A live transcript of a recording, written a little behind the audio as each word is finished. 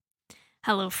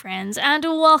Hello, friends, and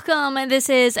welcome. This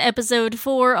is episode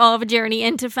 4 of Journey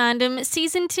into Fandom,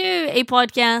 Season 2, a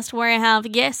podcast where I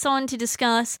have guests on to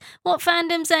discuss what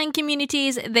fandoms and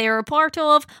communities they're a part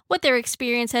of, what their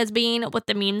experience has been, what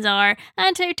the memes are,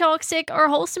 and how toxic or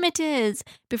wholesome it is.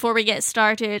 Before we get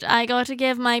started, I gotta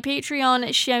give my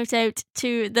Patreon shout out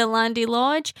to the Landy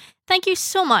Lodge. Thank you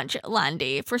so much,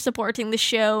 Landy, for supporting the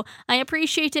show. I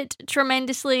appreciate it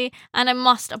tremendously, and I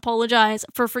must apologise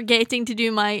for forgetting to do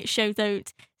my shout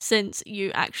out since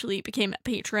you actually became a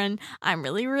patron. I'm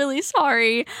really, really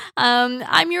sorry.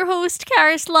 I'm your host,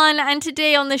 Karislan, and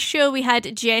today on the show we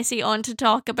had Jessie on to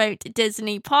talk about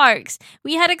Disney parks.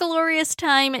 We had a glorious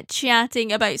time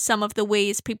chatting about some of the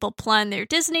ways people plan their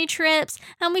Disney trips,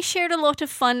 and we shared a lot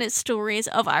of fun stories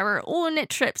of our own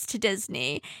trips to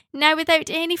Disney. Now,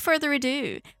 without any further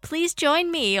ado, please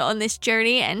join me on this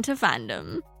journey into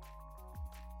fandom.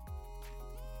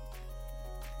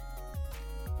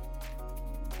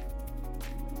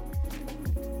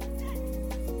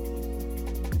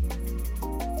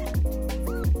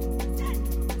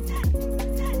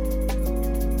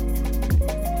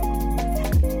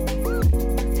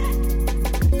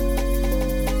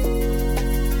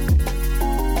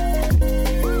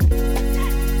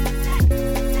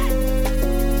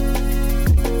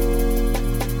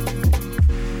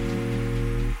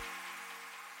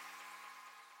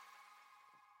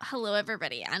 Hello,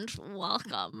 everybody, and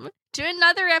welcome to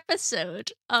another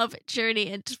episode of Journey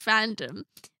into Fandom.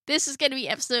 This is going to be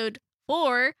episode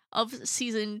 4 of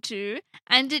season 2,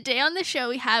 and today on the show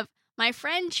we have my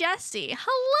friend Jessie.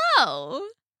 Hello!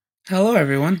 Hello,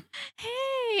 everyone.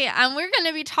 Hey, and we're going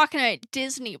to be talking about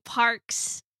Disney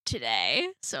parks today,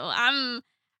 so I'm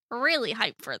really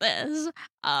hyped for this.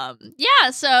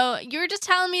 So you were just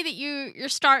telling me that you're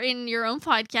starting your own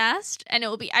podcast, and it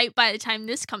will be out by the time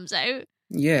this comes out.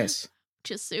 Yes.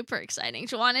 Which is super exciting.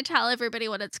 Do you want to tell everybody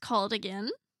what it's called again?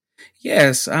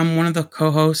 Yes, I'm one of the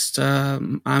co-hosts.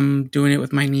 I'm doing it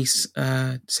with my niece,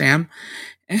 Sam,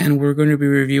 and we're going to be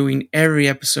reviewing every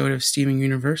episode of Steven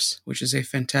Universe, which is a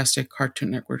fantastic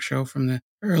Cartoon Network show from the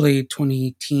early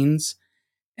 2010s.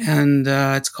 And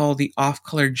it's called the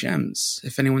Off-Color Gems.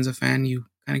 If anyone's a fan, you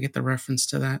kind of get the reference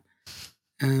to that.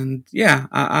 And yeah,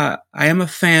 I am a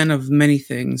fan of many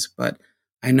things, but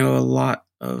I know a lot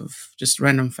of just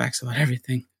random facts about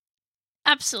everything.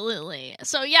 Absolutely.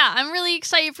 So yeah, I'm really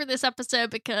excited for this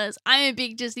episode because I'm a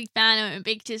big Disney fan. I'm a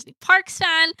big Disney parks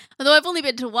fan, although I've only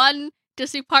been to one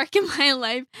Disney park in my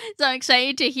life. So I'm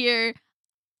excited to hear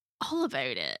all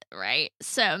about it, right?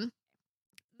 So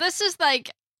this is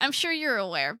like, I'm sure you're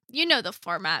aware. You know the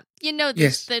format. You know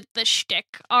Yes. the shtick,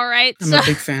 all right? I'm a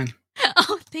big fan.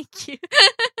 Oh, thank you.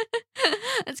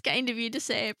 That's kind of you to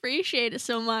say. I appreciate it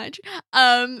so much.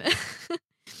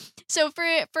 So for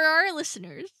our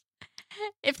listeners,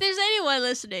 if there's anyone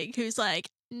listening who's like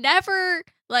never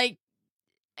been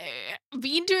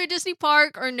to a Disney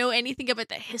park or know anything about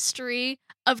the history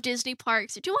of Disney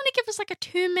parks, do you want to give us like a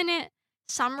 2-minute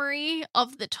summary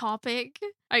of the topic?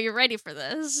 Are you ready for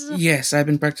this? Yes, I've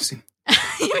been practicing.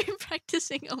 You've been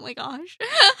practicing? Oh my gosh.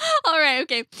 All right,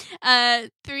 okay.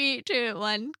 3, 2,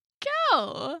 1,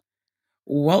 go.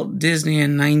 Walt Disney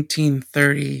in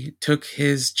 1930 took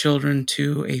his children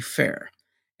to a fair.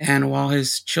 And while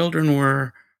his children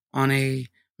were on a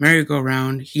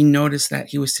merry-go-round, he noticed that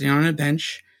he was sitting on a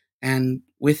bench, and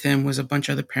with him was a bunch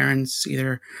of other parents,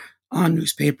 either on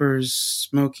newspapers,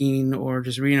 smoking, or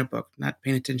just reading a book, not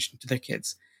paying attention to their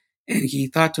kids. And he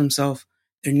thought to himself,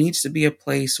 there needs to be a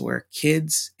place where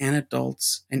kids and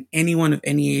adults and anyone of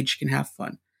any age can have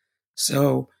fun.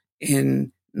 So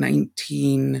in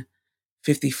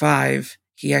 1955,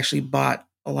 he actually bought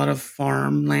a lot of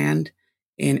farmland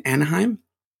in Anaheim.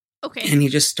 Okay. And he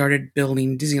just started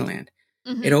building Disneyland.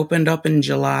 Mm-hmm. It opened up in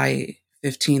July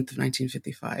 15th of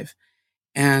 1955.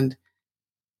 And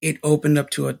it opened up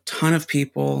to a ton of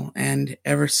people. And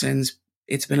ever since,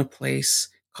 it's been a place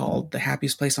called the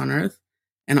happiest place on earth.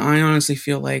 And I honestly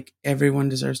feel like everyone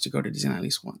deserves to go to Disneyland at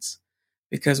least once.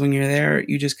 Because when you're there,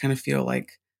 you just kind of feel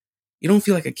like, you don't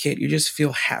feel like a kid. You just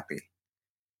feel happy.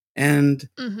 And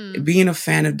being a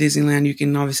fan of Disneyland, you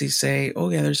can obviously say, oh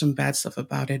yeah, there's some bad stuff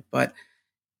about it. But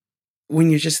when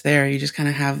you're just there, you just kind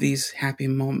of have these happy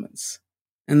moments.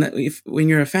 And that when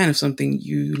you're a fan of something,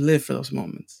 you live for those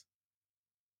moments.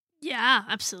 Yeah,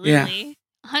 absolutely. Yeah.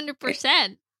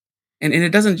 100%. And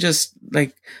it doesn't just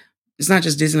it's not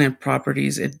just Disneyland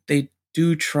properties. They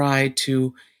do try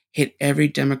to hit every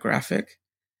demographic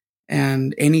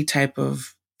and any type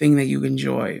of thing that you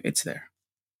enjoy, it's there.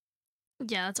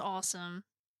 Yeah, that's awesome.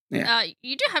 Yeah.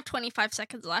 You do have 25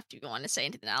 seconds left if you want to say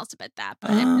anything else about that,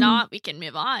 but if not, we can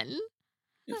move on.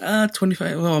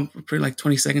 25. Well, pretty like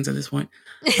 20 seconds at this point.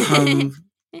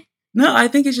 No, I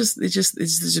think it's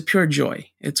just a pure joy.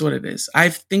 It's what it is. I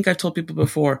think I've told people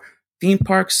before, theme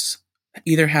parks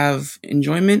either have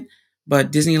enjoyment,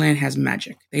 but Disneyland has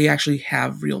magic. They actually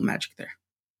have real magic there.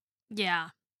 Yeah,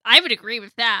 I would agree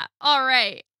with that. All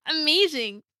right.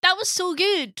 Amazing. That was so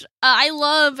good. I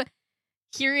love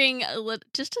hearing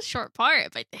just a short part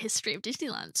about the history of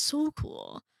Disneyland. So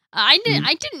cool. I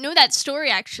didn't know that story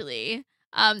actually.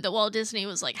 That Walt Disney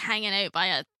was like hanging out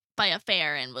by a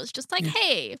fair and was just like,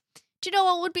 hey, do you know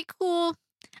what would be cool?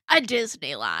 A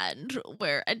Disneyland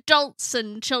where adults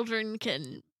and children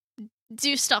can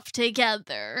do stuff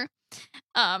together.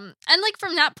 And like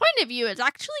from that point of view, it's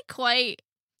actually quite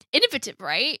innovative,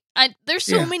 right? There's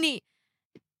so many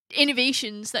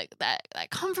innovations that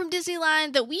come from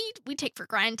Disneyland that we take for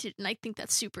granted, and I think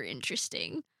that's super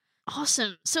interesting.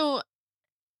 Awesome. So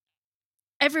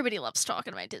everybody loves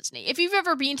talking about Disney. If you've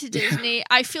ever been to Disney,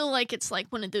 I feel like it's like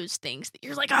one of those things that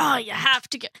you're like, oh, you have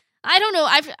to get. I don't know.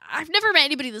 I've never met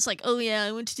anybody that's like, oh yeah,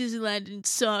 I went to Disneyland and it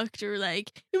sucked, or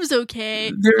like it was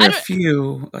okay. There are a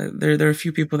few. There are a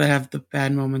few people that have the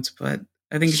bad moments, but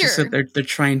I think it's just that they're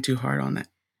trying too hard on it.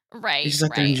 Right. You just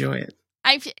have to enjoy it.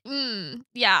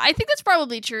 Yeah, I think that's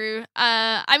probably true.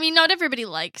 I mean, not everybody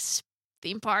likes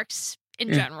theme parks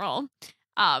in general.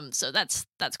 So that's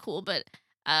cool, but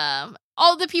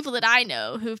all the people that I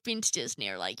know who've been to Disney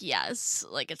are like, yes,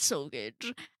 like it's so good.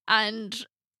 And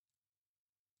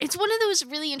it's one of those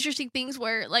really interesting things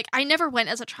where like I never went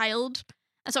as a child,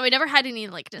 and so I never had any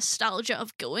like nostalgia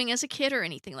of going as a kid or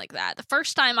anything like that. The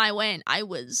first time I went, I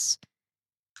was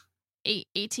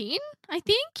 18, I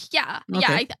think. Yeah. Okay.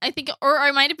 Yeah, I think, or I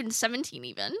might have been 17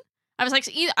 even. I was like,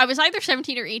 I was either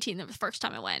 17 or 18 the first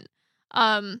time I went.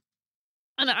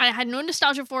 And I had no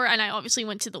nostalgia for it, and I obviously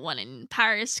went to the one in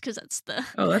Paris because that's the...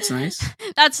 Oh, that's nice.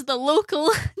 That's the local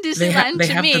Disneyland they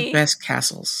to have me. The best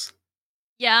castles.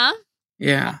 Yeah?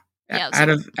 Yeah.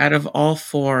 Out of all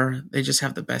four, they just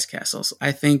have the best castles.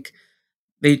 I think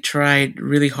they tried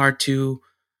really hard to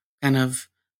kind of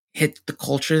hit the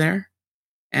culture there.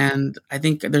 And I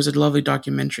think there's a lovely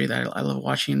documentary that I love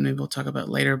watching, and maybe we'll talk about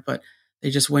later, but they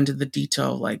just went into the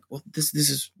detail of like, well, this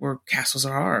is where castles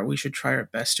are. We should try our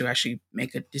best to actually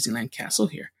make a Disneyland castle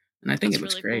here. And I think it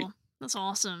looks really great. Cool. That's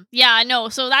awesome. Yeah, I know.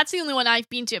 So that's the only one I've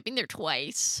been to. I've been there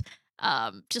twice,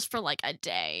 just for like a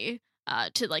day,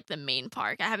 to like the main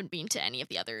park. I haven't been to any of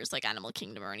the others, like Animal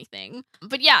Kingdom or anything.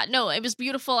 But yeah, no, it was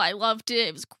beautiful. I loved it.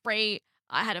 It was great.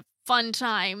 I had a fun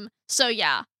time. So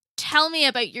yeah, tell me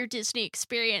about your Disney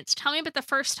experience. Tell me about the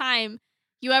first time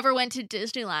you ever went to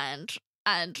Disneyland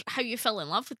and how you fell in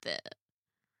love with it.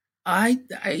 I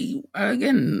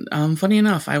again, funny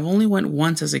enough, I've only went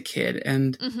once as a kid,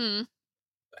 and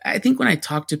I think when I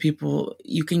talk to people,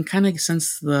 you can kind of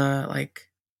sense the like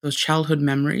those childhood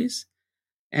memories,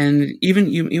 and even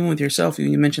with yourself,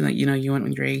 you mentioned that you went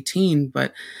when you're 18,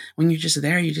 but when you're just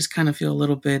there, you just kind of feel a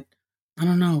little bit, I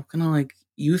don't know, kind of like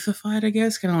youthified, I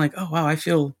guess, kind of like, oh wow, I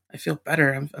feel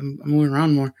better. I'm moving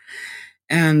around more,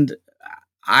 and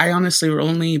I honestly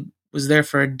only was there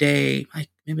for a day. Like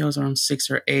maybe I was around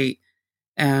 6 or 8,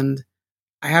 and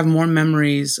I have more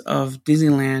memories of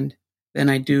Disneyland than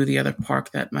I do the other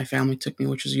park that my family took me,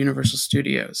 which was Universal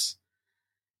Studios.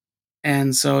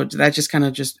 And so that just kind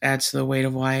of just adds to the weight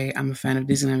of why I'm a fan of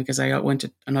Disneyland, because I went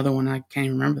to another one and I can't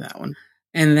even remember that one.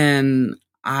 And then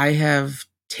I have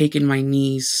taken my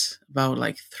niece about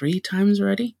like 3 times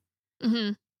already.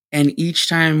 Mm-hmm. And each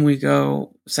time we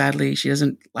go, sadly, she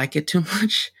doesn't like it too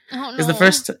much. Oh, because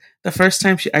the first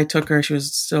time I took her, she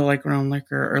was still like around like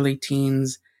her early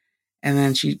teens, and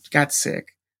then she got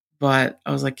sick. But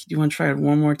I was like, "Do you want to try it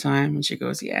one more time?" And she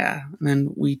goes, "Yeah." And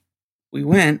then we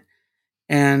went,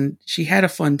 and she had a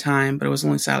fun time, but it was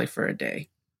only sadly for a day.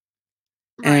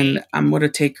 Right. And I'm going to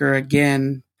take her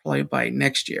again probably by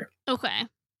next year. Okay.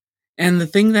 And the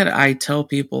thing that I tell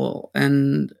people,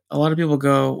 and a lot of people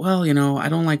go, well, I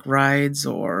don't like rides,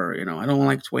 or, I don't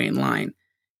like to wait in line.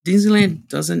 Disneyland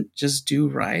doesn't just do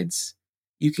rides.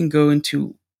 You can go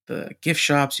into the gift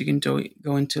shops, you can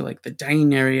go into like the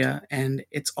dining area, and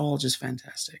it's all just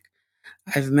fantastic.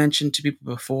 I've mentioned to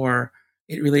people before,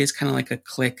 it really is kind of like a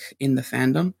clique in the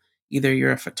fandom. Either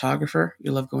you're a photographer,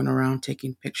 you love going around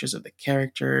taking pictures of the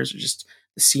characters, or just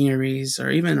the sceneries, or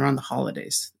even around the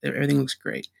holidays. Everything looks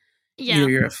great. Yeah. Either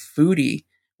you're a foodie,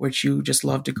 which you just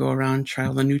love to go around, try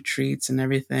all the new treats and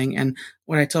everything. And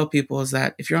what I tell people is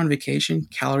that if you're on vacation,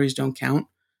 calories don't count.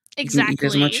 Exactly. You can eat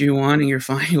as much as you want and you're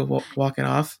fine. You'll walk it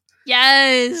off.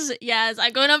 Yes.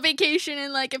 I'm going on vacation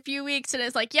in like a few weeks, and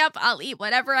it's like, yep, I'll eat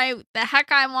whatever the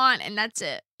heck I want, and that's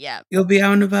it. Yeah. You'll be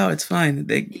out and about. It's fine.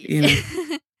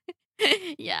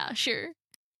 Yeah, sure.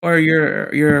 Or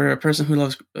you're a person who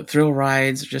loves thrill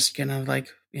rides, just kind of like,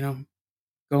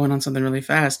 going on something really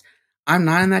fast. I'm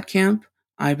not in that camp.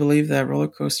 I believe that roller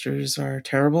coasters are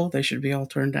terrible. They should be all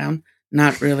turned down.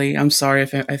 Not really. I'm sorry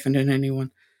if I offended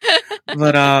anyone.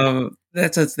 But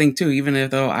that's a thing too. Even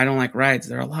though I don't like rides,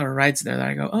 there are a lot of rides there that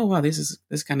I go, oh wow, this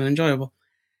is kind of enjoyable.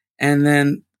 And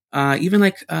then even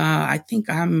like I think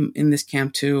I'm in this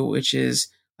camp too, which is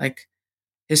like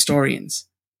historians.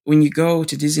 When you go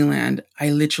to Disneyland, I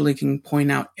literally can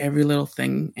point out every little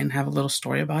thing and have a little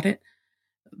story about it.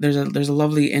 There's a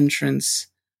lovely entrance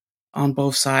on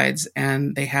both sides,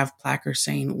 and they have placards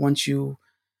saying once you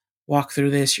walk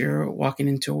through this, you're walking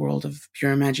into a world of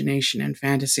pure imagination and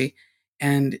fantasy.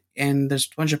 And there's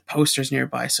a bunch of posters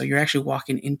nearby, so you're actually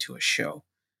walking into a show.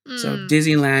 So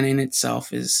Disneyland in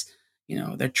itself is,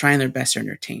 they're trying their best to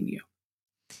entertain you.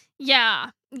 Yeah,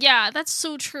 that's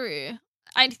so true.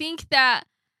 I think that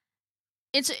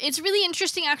it's really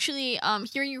interesting actually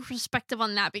hearing your perspective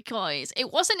on that, because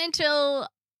it wasn't until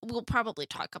we'll probably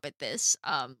talk about this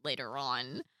later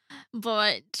on,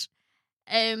 but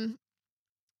it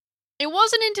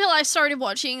wasn't until I started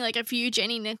watching like a few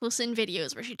Jenny Nicholson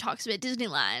videos where she talks about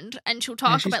Disneyland, and she'll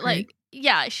talk about great. like,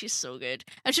 yeah, she's so good.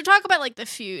 And she'll talk about like the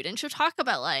food, and she'll talk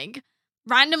about like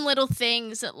random little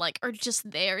things that like are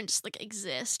just there and just like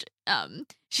exist.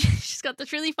 She's got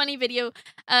this really funny video.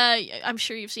 I'm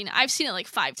sure you've seen it. I've seen it like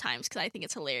 5 times because I think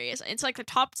it's hilarious. It's like the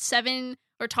top 7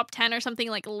 or top 10 or something,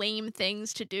 like lame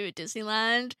things to do at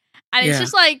Disneyland. And it's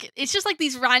just like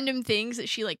these random things that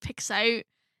she like picks out.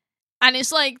 And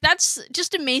it's like, that's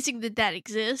just amazing that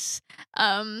exists.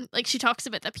 Like she talks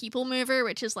about the People Mover,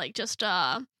 which is like just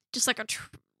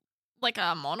like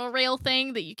a monorail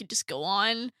thing that you could just go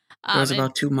on. It goes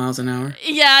about 2 miles an hour.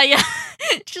 Yeah.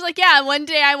 She's like, yeah, one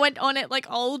day I went on it like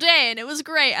all day and it was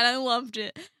great and I loved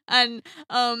it. And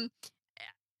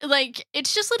like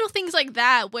it's just little things like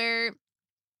that where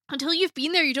until you've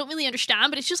been there you don't really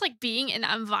understand, but it's just like being in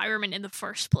that environment in the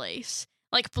first place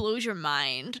like blows your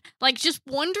mind. Like just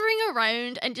wandering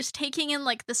around and just taking in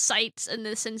like the sights and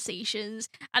the sensations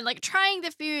and like trying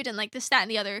the food and like this, that,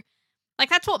 and the other. Like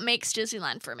that's what makes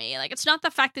Disneyland for me. Like it's not the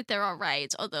fact that there are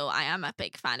rides, although I am a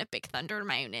big fan of Big Thunder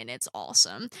Mountain. It's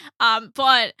awesome.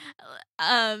 But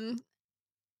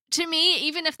to me,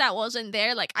 even if that wasn't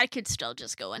there, like I could still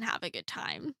just go and have a good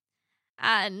time.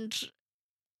 And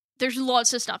there's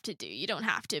lots of stuff to do. You don't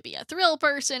have to be a thrill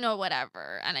person or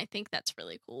whatever. And I think that's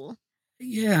really cool.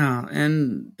 Yeah,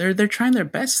 and they're trying their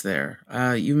best there.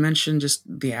 You mentioned just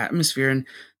the atmosphere and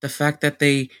the fact that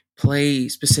they play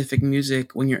specific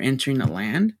music when you're entering the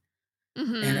land,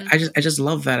 and I just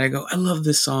love that. I go, I love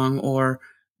this song, or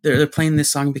they're playing this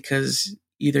song because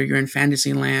either you're in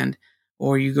Fantasyland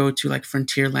or you go to like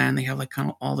Frontierland. They have like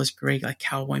kind of all this great like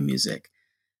cowboy music,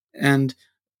 and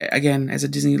again, as a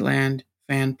Disneyland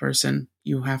fan person,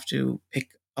 you have to pick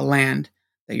a land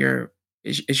that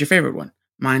is your favorite one.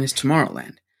 Mine is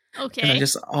Tomorrowland. Okay. I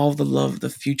just all the love the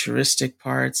futuristic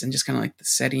parts and just kind of like the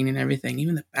setting and everything,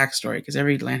 even the backstory, because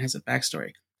every land has a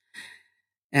backstory.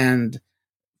 And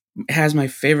it has my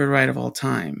favorite ride of all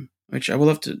time, which I will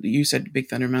love to. You said Big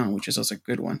Thunder Mountain, which is also a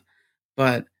good one,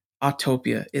 but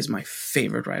Autopia is my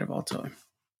favorite ride of all time.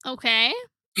 Okay.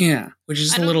 Yeah, which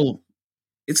is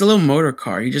it's a little motor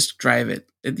car. You just drive it.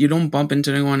 You don't bump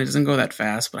into anyone. It doesn't go that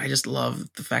fast, but I just love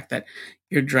the fact that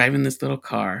you're driving this little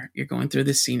car. You're going through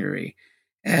this scenery,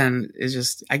 and it's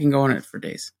just, I can go on it for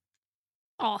days.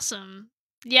 Awesome.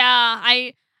 Yeah,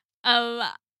 I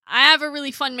have a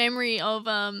really fun memory of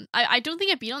I don't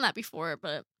think I've been on that before,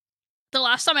 but the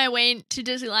last time I went to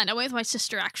Disneyland, I went with my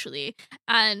sister actually,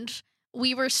 and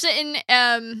we were sitting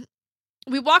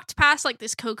we walked past like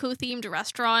this Coco themed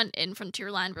restaurant in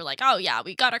Frontierland. We're like, oh yeah,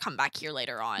 we gotta come back here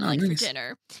later on, like nice. For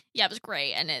dinner. Yeah, it was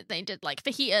great, and they did like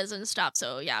fajitas and stuff.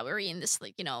 So yeah, we were eating this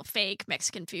like fake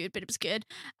Mexican food, but it was good.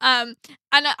 And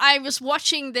I was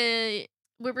watching we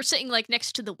were sitting like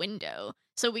next to the window,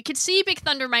 so we could see Big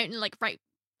Thunder Mountain like right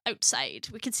outside.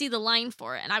 We could see the line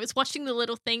for it, and I was watching the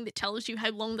little thing that tells you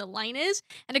how long the line is,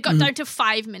 and it got down to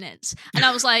 5 minutes, and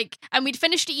I was like, and we'd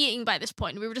finished eating by this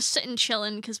point, and we were just sitting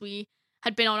chilling because we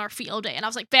had been on our feet all day, and I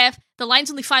was like, Beth, the line's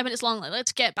only 5 minutes long, like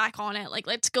let's get back on it, like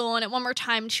let's go on it one more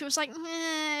time. And she was like,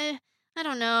 I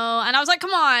don't know, and I was like,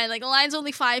 come on, like the line's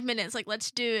only 5 minutes, like let's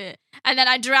do it. And then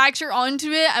I dragged her onto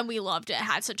it, and we loved it,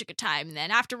 had such a good time. And then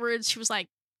afterwards she was like,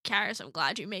 Karis, I'm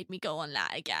glad you made me go on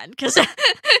that again, because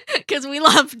we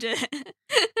loved it.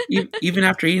 Even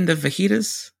after eating the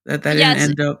fajitas, that didn't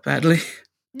end up badly.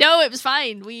 No, it was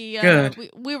fine. We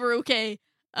were okay.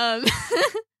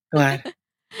 Glad.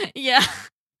 Yeah.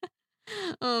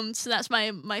 So that's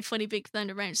my funny Big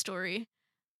Thunder Mountain story.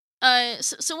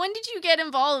 So when did you get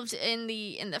involved in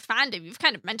the fandom? You've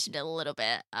kind of mentioned it a little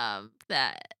bit.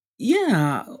 That.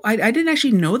 Yeah, I didn't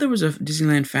actually know there was a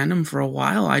Disneyland fandom for a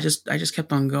while. I just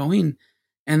kept on going,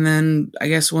 and then I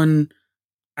guess when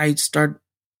I start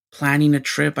planning a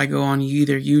trip, I go on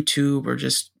either YouTube or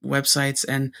just websites,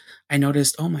 and I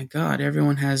noticed, oh my god,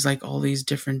 everyone has like all these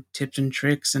different tips and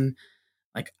tricks, and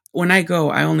like when I go,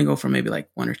 I only go for maybe like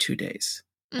 1 or 2 days.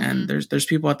 And there's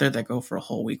people out there that go for a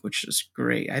whole week, which is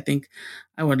great. I think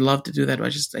I would love to do that, but I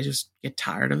just get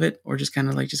tired of it, or just kind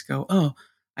of like just go, oh,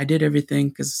 I did everything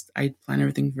because I plan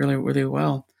everything really really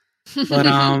well. But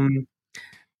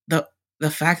the the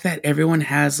fact that everyone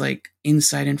has like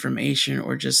inside information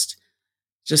or just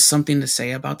something to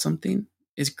say about something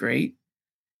is great.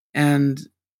 And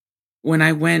when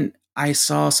I went, I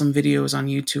saw some videos on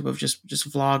YouTube of just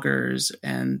vloggers,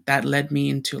 and that led me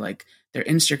into like their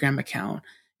Instagram account,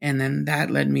 and then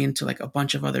that led me into like a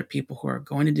bunch of other people who are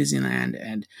going to Disneyland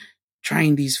and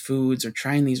trying these foods or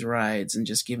trying these rides and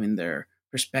just giving their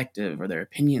perspective or their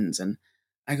opinions. And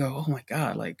I go, oh my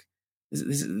god, like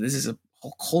this is a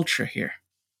whole culture here.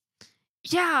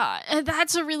 Yeah, and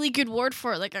that's a really good word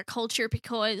for it, like a culture,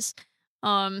 because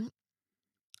um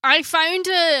I found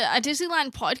a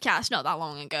Disneyland podcast not that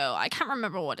long ago. I can't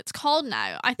remember what it's called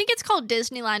now. I think it's called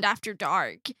Disneyland After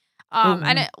Dark. Oh,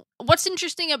 And wow. what's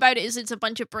interesting about it is it's a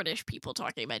bunch of British people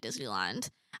talking about Disneyland.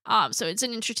 So it's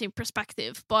an interesting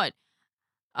perspective.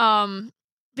 Um,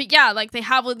 but yeah, like they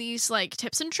have all these like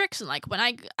tips and tricks and like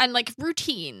and like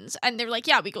routines, and they're like,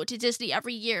 yeah, we go to Disney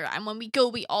every year, and when we go,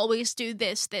 we always do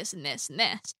this, this, and this, and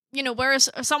this. Whereas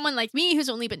someone like me who's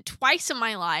only been twice in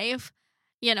my life,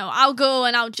 I'll go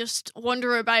and I'll just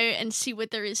wander about and see what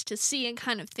there is to see and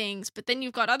kind of things. But then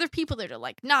you've got other people that are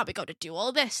like, nah, we got to do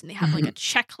all this. And they have like a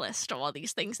checklist of all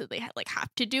these things that they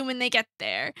have to do when they get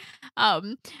there.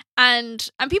 And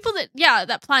people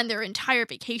that plan their entire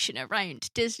vacation around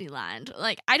Disneyland.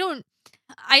 Like, I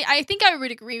think I would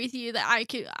agree with you that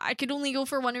I could only go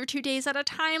for 1 or 2 days at a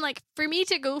time. Like, for me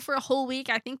to go for a whole week,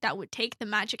 I think that would take the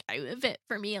magic out of it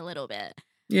for me a little bit.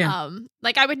 Yeah.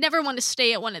 Like I would never want to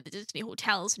stay at one of the Disney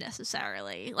hotels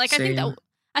necessarily. Like Same.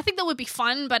 I think that would be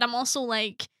fun, but I'm also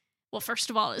like, well, first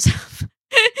of all,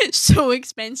 it's so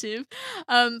expensive.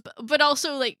 But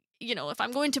also like, if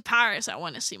I'm going to Paris, I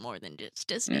want to see more than just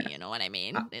Disney. Yeah. You know what I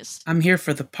mean? I'm here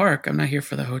for the park. I'm not here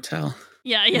for the hotel.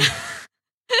 Yeah.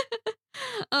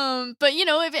 But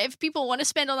if people want to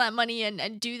spend all that money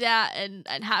and do that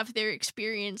and have their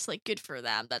experience, like, good for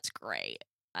them, that's great.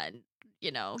 And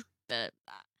but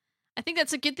I think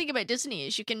that's a good thing about Disney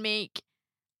is you can make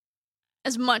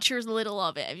as much or as little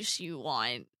of it as you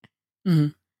want, Mm-hmm.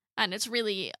 and it's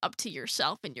really up to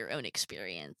yourself and your own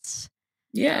experience.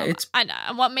 Yeah,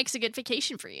 and what makes a good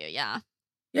vacation for you. Yeah,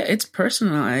 it's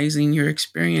personalizing your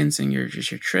experience and your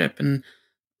trip. And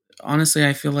honestly,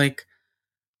 I feel like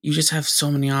you just have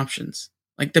so many options.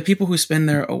 Like the people who spend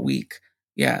there a week,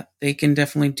 yeah, they can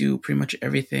definitely do pretty much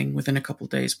everything within a couple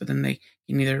of days, but then they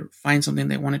can either find something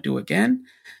they want to do again.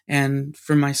 And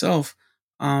for myself,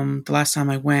 the last time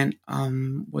I went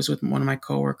was with one of my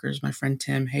coworkers, my friend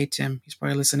Tim. Hey Tim, he's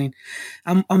probably listening.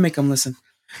 I'll make him listen.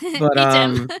 But hey,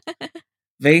 Tim.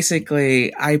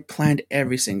 basically, I planned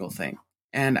every single thing.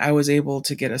 And I was able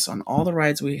to get us on all the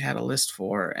rides we had a list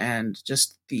for, and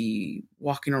just the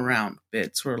walking around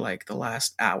bits were like the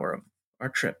last hour of our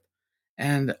trip.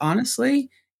 And honestly,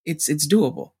 it's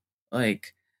doable.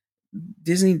 Like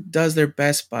Disney does their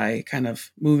best by kind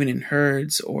of moving in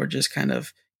herds or just kind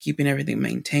of keeping everything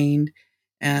maintained.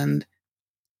 And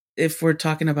if we're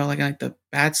talking about like the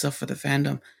bad stuff for the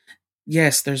fandom,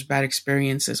 yes, there's bad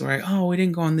experiences where oh, we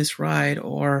didn't go on this ride,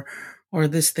 or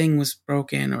this thing was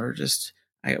broken, or just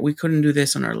we couldn't do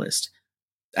this on our list.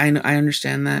 I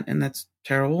understand that, and that's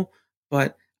terrible.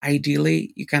 But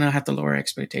ideally, you kind of have to lower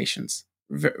expectations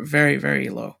very very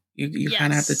low. You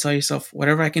kind of have to tell yourself,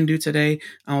 whatever I can do today,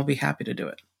 I'll be happy to do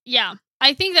it. Yeah,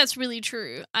 I think that's really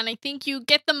true, and I think you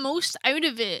get the most out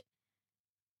of it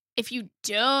if you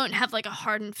don't have like a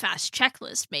hard and fast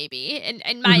checklist. Maybe,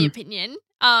 in my opinion,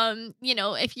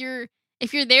 if you're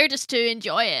there just to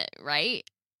enjoy it, right?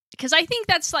 Because I think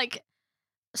that's like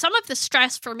some of the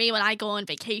stress for me when I go on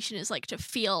vacation is like to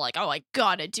feel like, oh, I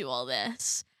gotta do all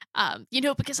this.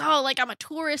 Because like I'm a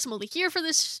tourist, I'm only here for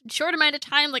this short amount of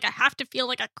time. Like I have to feel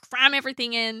like I cram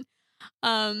everything in.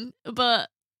 But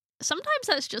sometimes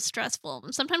that's just stressful.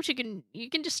 Sometimes you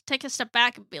can just take a step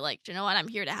back and be like, you know what, I'm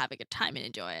here to have a good time and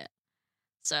enjoy it.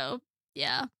 So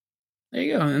yeah. There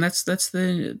you go, and that's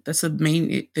the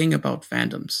main thing about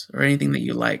fandoms or anything that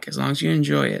you like. As long as you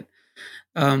enjoy it.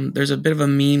 There's a bit of a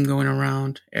meme going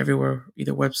around everywhere,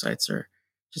 either websites or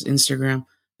just Instagram.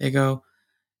 They go,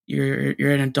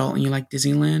 you're an adult and you like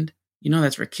Disneyland, you know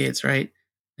that's for kids, right?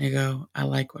 And you go, I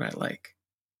like what I like.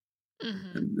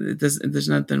 Mm-hmm. There's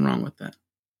nothing wrong with that.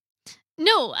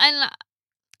 No, and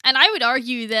I would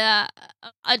argue that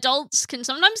adults can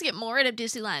sometimes get more out of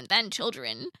Disneyland than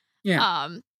children. Yeah.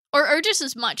 Or just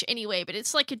as much anyway, but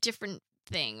it's like a different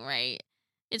thing, right?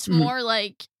 It's Mhm. more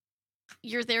like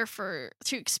you're there to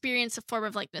experience a form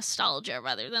of like nostalgia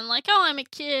rather than like, oh, I'm a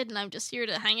kid and I'm just here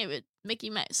to hang out with Mickey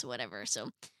Mouse or whatever. So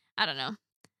I don't know.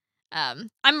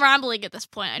 I'm rambling at this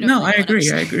point. I don't No, really I know what I'm agree. I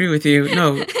saying. agree with you.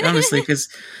 No, honestly, because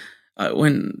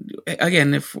when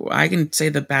again, if I can say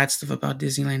the bad stuff about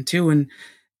Disneyland too, and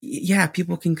yeah,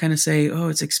 people can kind of say, "Oh,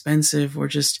 it's expensive," or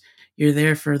just you're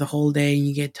there for the whole day and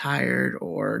you get tired,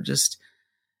 or just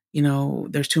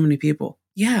there's too many people.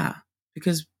 Yeah,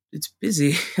 because it's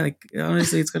busy. Like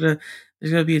honestly, there's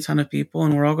gonna be a ton of people,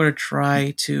 and we're all gonna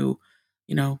try to,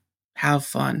 you know, have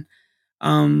fun.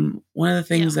 One of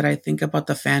the Yeah. things that I think about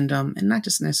the fandom, and not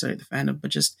just necessarily the fandom,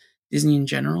 but just Disney in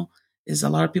general, is a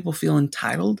lot of people feel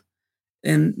entitled.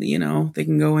 And, they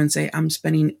can go and say, I'm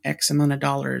spending X amount of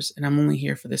dollars and I'm only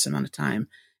here for this amount of time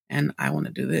and I want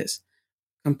to do this.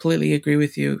 Completely agree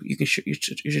with you. You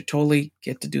should totally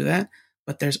get to do that.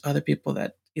 But there's other people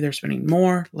that either spending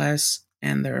more, less,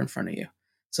 and they're in front of you.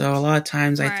 So a lot of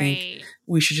times I think Right.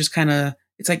 we should just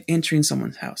it's like entering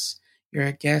someone's house. You're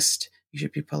a guest, you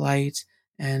should be polite,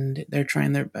 and they're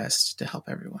trying their best to help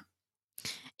everyone.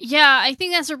 Yeah, I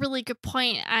think that's a really good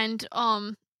point, and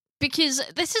because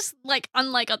this is like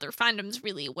unlike other fandoms,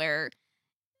 really, where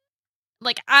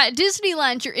like at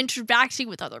Disneyland you're interacting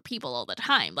with other people all the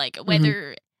time, like Mm-hmm.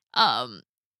 whether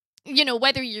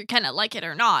whether you kind of like it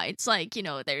or not. It's like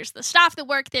there's the staff that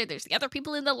work there, there's the other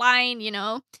people in the line,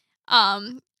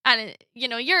 and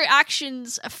your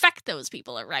actions affect those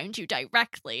people around you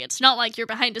directly. It's not like you're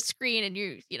behind a screen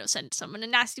and send someone a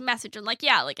nasty message and like,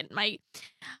 yeah, like it might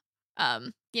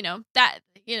that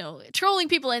trolling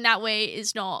people in that way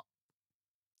is not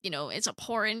it's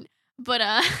abhorrent, but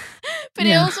but it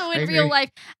Yeah, also I in real agree. life.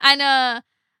 And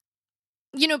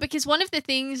because one of the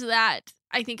things that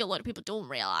I think a lot of people don't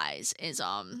realize is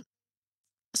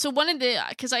so one of the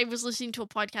because I was listening to a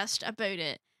podcast about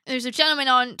it, there's a gentleman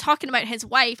on talking about his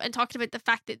wife and talking about the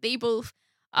fact that they both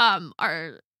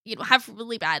are have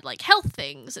really bad like health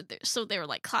things, and so they're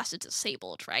like classed as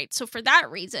disabled, right? So for that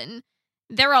reason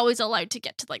they're always allowed to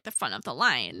get to like the front of the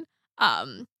line,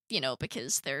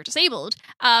 because they're disabled.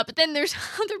 But then there's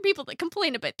other people that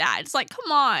complain about that. It's like,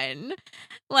 come on,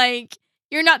 like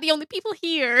you're not the only people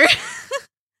here.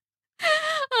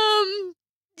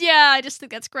 Yeah, I just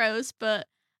think that's gross. But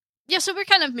yeah, so we're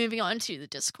kind of moving on to the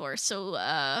discourse. So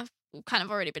we've kind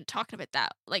of already been talking about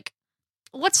that. Like,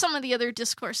 what's some of the other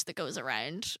discourse that goes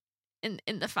around in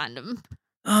the fandom?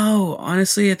 Oh,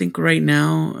 honestly, I think right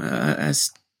now,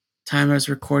 as time I was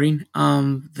recording,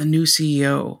 the new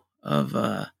CEO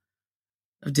of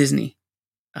Disney,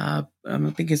 I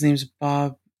think his name's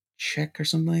Bob Chick or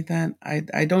something like that.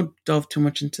 I don't delve too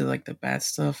much into like the bad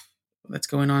stuff that's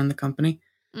going on in the company,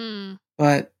 Mm.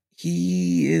 but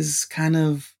he is kind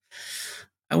of,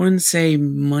 I wouldn't say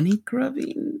money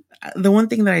grubbing. The one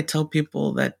thing that I tell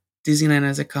people that Disneyland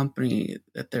as a company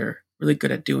that they're really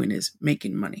good at doing is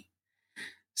making money.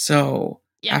 So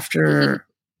Yeah. after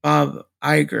Bob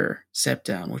Iger stepped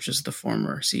down, which was the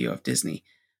former CEO of Disney,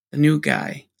 the new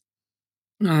guy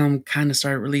kind of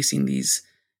started releasing these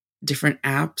different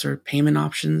apps or payment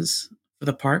options for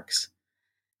the parks.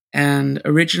 And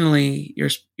originally,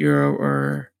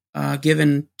 you're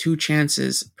given 2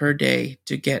 chances per day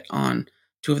to get on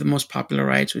two of the most popular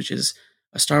rides, which is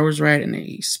a Star Wars ride and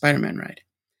a Spider-Man ride.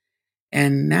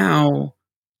 And now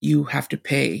you have to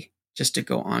pay just to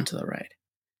go onto the ride.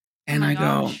 Oh And my I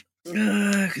go, gosh.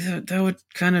 that would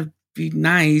kind of be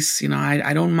nice.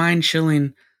 I don't mind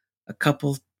chilling a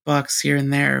couple bucks here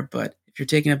and there, but if you're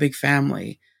taking a big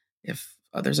family, if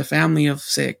there's a family of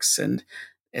 6 and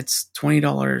it's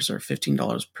 $20 or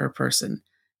 $15 per person,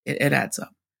 it adds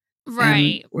up. And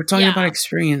Right. we're talking about Yeah.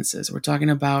 experiences. We're talking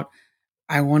about,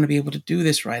 I want to be able to do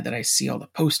this ride that I see all the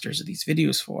posters of these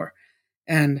videos for.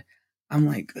 And I'm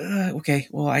like, okay,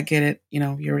 well, I get it. You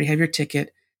already have your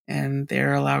ticket and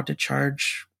they're allowed to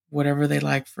charge whatever they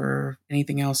like for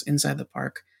anything else inside the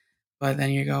park. But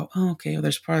then you go, oh, okay, well,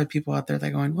 there's probably people out there that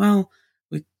are going, well,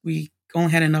 we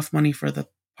only had enough money for the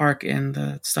park and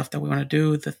the stuff that we want to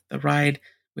do, the ride.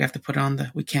 We have to put on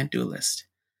the we can't do list,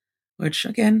 which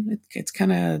again, it's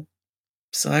kind of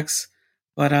sucks.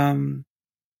 But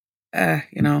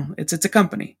it's a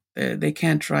company. They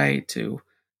can't try to,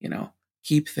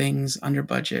 keep things under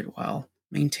budget while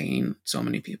maintaining so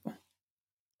many people.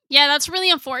 Yeah, that's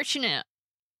really unfortunate.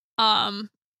 Um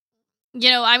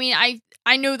I mean,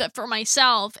 I know that for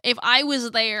myself, if I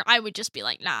was there, I would just be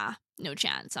like, nah, no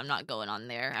chance. I'm not going on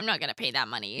there. I'm not gonna pay that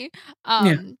money.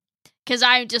 Yeah. Because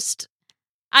I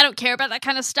don't care about that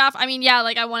kind of stuff. I mean, yeah,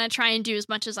 like I want to try and do as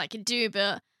much as I can do,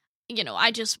 but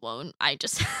I just won't. I'll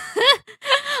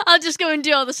just go and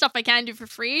do all the stuff I can do for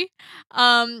free.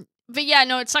 But yeah,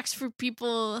 no, it sucks for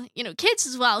people, kids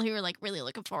as well, who are like really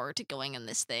looking forward to going on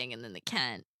this thing and then they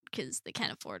can't because they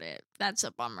can't afford it. That's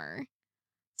a bummer.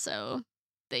 So,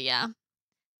 but yeah.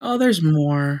 Oh, there's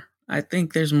more. I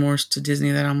think there's more to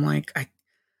Disney that I'm like,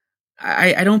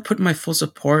 I don't put my full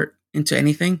support into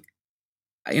anything.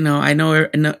 I know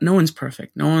no one's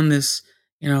perfect. No one this,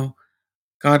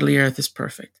 godly earth is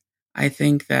perfect. I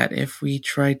think that if we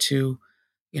try to,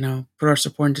 put our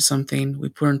support into something, we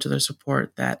put into the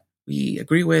support that we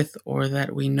agree with or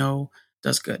that we know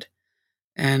does good.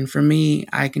 And for me,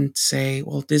 I can say,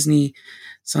 well, Disney,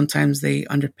 sometimes they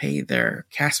underpay their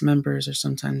cast members, or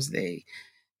sometimes they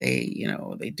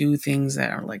do things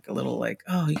that are like a little like,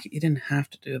 oh, you didn't have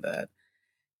to do that.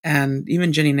 And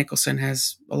even Jenny Nicholson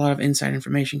has a lot of inside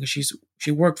information because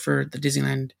she worked for the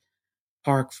Disneyland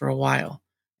park for a while,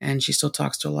 and she still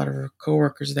talks to a lot of her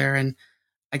coworkers there. And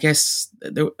I guess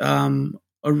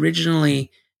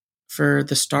originally for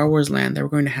the Star Wars land, they were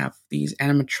going to have these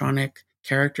animatronic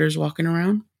characters walking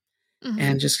around,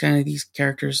 and just kind of these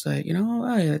characters that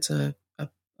oh, yeah, it's a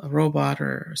robot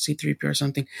or a C-3PO or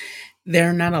something.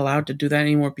 They're not allowed to do that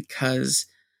anymore because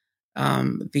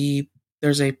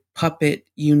there's a puppet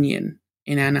union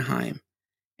in Anaheim,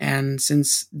 and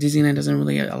since Disneyland doesn't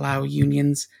really allow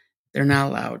unions, they're not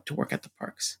allowed to work at the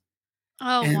parks.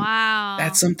 Oh, and wow.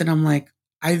 That's something I'm like,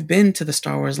 I've been to the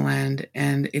Star Wars land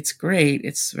and it's great.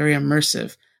 It's very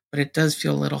immersive, but it does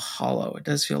feel a little hollow. It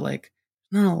does feel like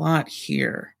not a lot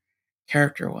here,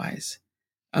 character wise,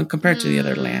 compared to the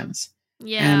other lands.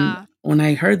 Yeah. And when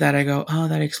I heard that, I go, oh,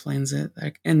 that explains it.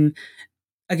 And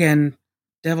again,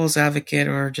 devil's advocate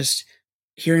or just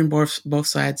hearing both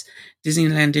sides,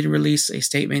 Disneyland did release a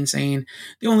statement saying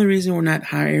the only reason we're not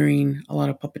hiring a lot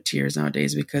of puppeteers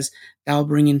nowadays is because that'll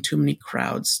bring in too many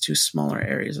crowds to smaller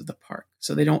areas of the park.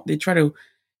 So they try to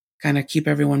kind of keep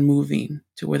everyone moving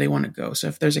to where they want to go. So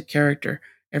if there's a character,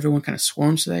 everyone kind of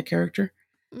swarms to that character.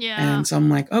 Yeah. And so I'm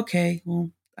like, okay,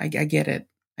 well, I get it.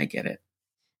 I get it.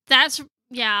 That's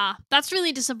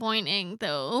really disappointing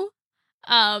though.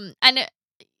 And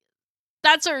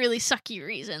that's a really sucky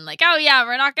reason. Like, oh yeah,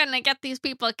 we're not gonna get these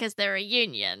people because they're a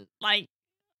union. Like,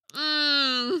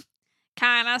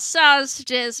 kind of sus,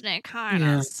 Disney, kind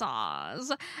of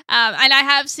sus. And I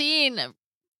have seen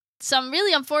some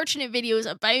really unfortunate videos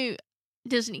about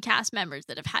Disney cast members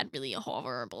that have had really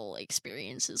horrible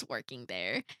experiences working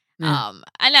there. Yeah.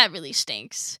 And that really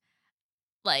stinks.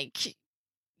 Like,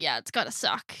 yeah, it's gotta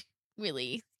suck.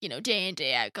 Really, day in,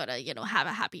 day out, gotta, have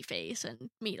a happy face and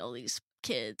meet all these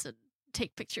kids and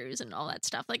take pictures and all that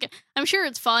stuff. Like, I'm sure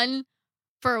it's fun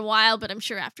for a while, but I'm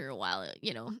sure after a while,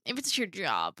 if it's your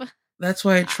job. That's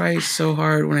why I try so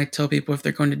hard when I tell people if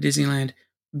they're going to Disneyland,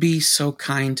 be so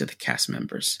kind to the cast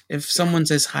members. If someone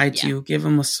says hi to you, give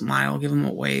them a smile, give them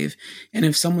a wave. And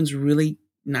if someone's really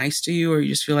nice to you, or you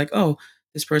just feel like, oh,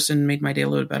 this person made my day a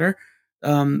little bit better,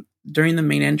 during the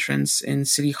main entrance in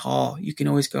City Hall, you can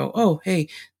always go, oh, hey,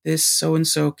 this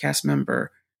so-and-so cast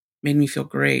member made me feel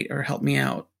great or helped me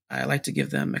out. I like to give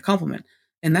them a compliment.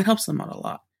 And that helps them out a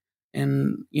lot.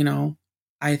 And,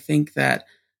 I think that,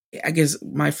 I guess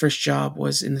my first job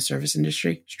was in the service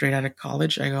industry, straight out of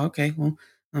college. I go, okay, well,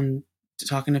 I'm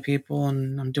talking to people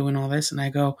and I'm doing all this. And I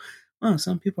go, oh,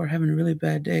 some people are having a really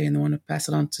bad day and they want to pass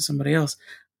it on to somebody else.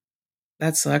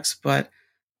 That sucks, but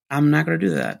I'm not going to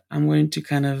do that. I'm going to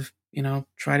kind of,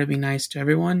 try to be nice to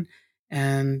everyone.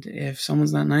 And if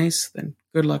someone's not nice, then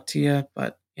good luck to you.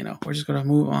 But, we're just going to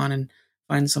move on and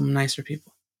find some nicer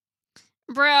people.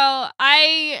 Bro,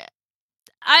 I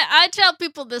tell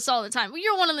people this all the time.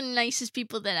 You're one of the nicest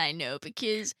people that I know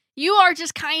because you are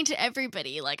just kind to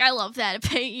everybody. Like, I love that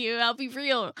about you. I'll be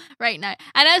real right now.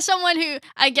 And as someone who,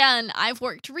 again, I've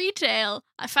worked retail,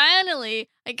 I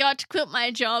got to quit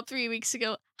my job 3 weeks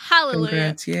ago. Hallelujah.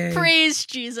 Congrats, yay. Praise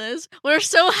Jesus. We're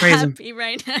so happy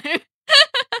right now.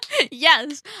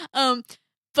 Yes.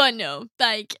 But no,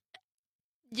 like,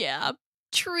 yeah,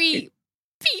 treat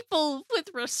people with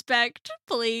respect,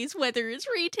 please, whether it's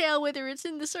retail, whether it's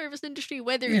in the service industry,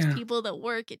 whether it's people that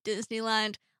work at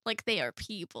Disneyland, like, they are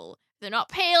people. They're not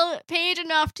paid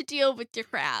enough to deal with your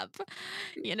crap,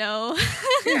 Yeah,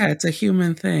 it's a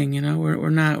human thing, we're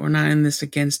not in this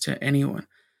against anyone.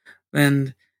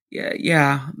 And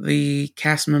the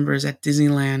cast members at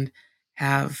Disneyland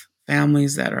have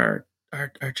families that are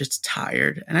just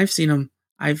tired, and I've seen them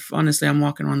I'm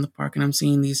walking around the park and I'm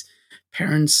seeing these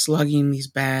parents slugging these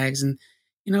bags, and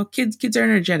kids are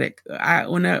energetic.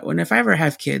 If I ever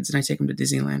have kids and I take them to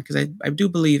Disneyland, because I do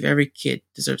believe every kid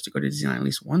deserves to go to Disneyland at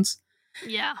least once.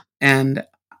 Yeah. And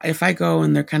if I go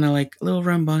and they're kind of like a little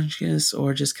rambunctious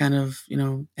or just kind of,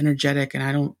 energetic, and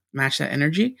I don't match that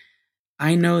energy,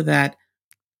 I know that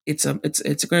it's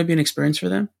going to be an experience for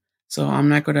them. So I'm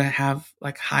not going to have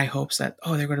like high hopes that,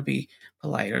 they're going to be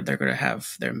polite or they're going to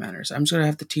have their manners. I'm just going to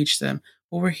have to teach them,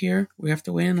 well, we're here, we have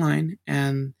to wait in line,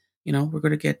 and we're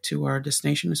going to get to our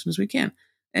destination as soon as we can.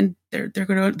 And they're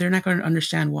not going to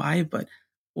understand why, but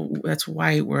that's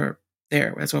why we're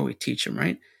there. That's why we teach them,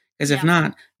 right? Because if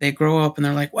not, they grow up and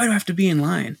they're like, why do I have to be in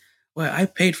line? Well, I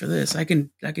paid for this. I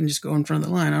can just go in front of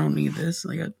the line. I don't need this.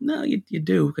 Like, no, you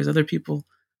do, because other people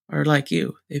are like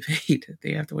you. They paid.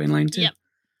 They have to wait in line too.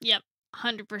 Yep.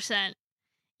 100%.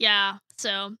 Yeah.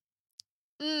 So,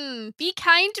 be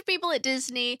kind to people at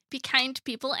Disney. Be kind to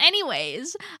people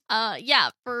anyways. Yeah,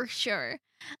 for sure.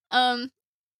 Is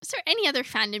there any other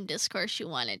fandom discourse you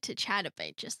wanted to chat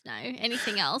about just now?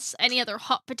 Anything else? Any other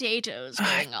hot potatoes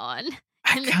going on?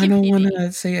 I kind of want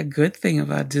to say a good thing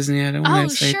about Disney. I don't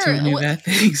want to say too many bad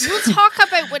things. We'll talk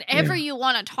about whatever you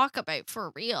want to talk about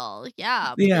for real.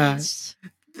 Yeah. Please.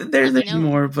 There's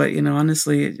more, but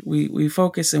honestly, we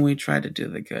focus and we try to do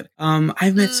the good.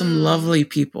 I've met some lovely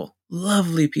people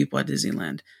at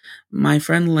Disneyland. My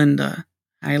friend Linda,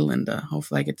 hi Linda,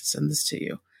 hopefully I get to send this to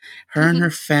you. Her and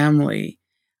her family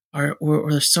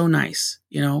were so nice.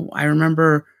 I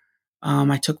remember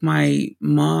I took my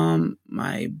mom,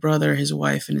 my brother, his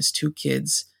wife, and his 2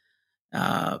 kids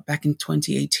back in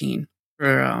 2018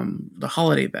 for the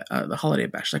holiday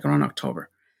bash, like around October,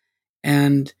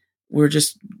 and we're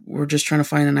just trying to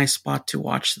find a nice spot to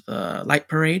watch the light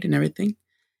parade and everything.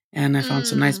 And I found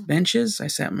some nice benches. I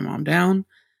sat my mom down.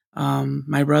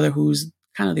 My brother, who's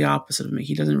kind of the opposite of me,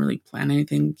 he doesn't really plan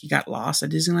anything. He got lost at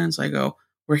Disneyland, so I go,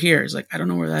 "We're here." He's like, "I don't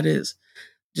know where that is.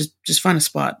 Just find a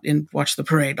spot and watch the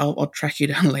parade. I'll track you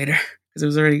down later," because it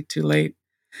was already too late.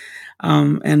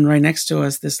 And right next to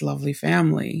us, this lovely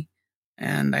family.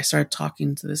 And I started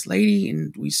talking to this lady,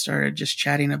 and we started just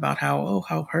chatting about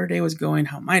how her day was going,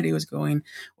 how my day was going,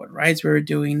 what rides we were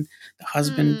doing. The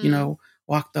husband,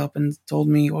 walked up and told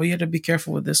me, "Well, you have to be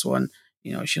careful with this one.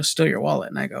 She'll steal your wallet."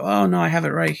 And I go, "Oh no, I have it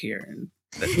right here." And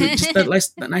just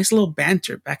that nice little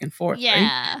banter back and forth.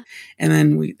 Yeah. Right? And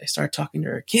then I started talking to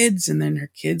her kids, and then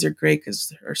her kids are great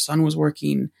because her son was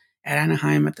working at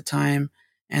Anaheim at the time.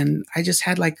 And I just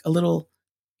had like a little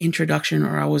introduction,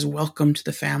 or I was welcomed to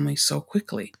the family so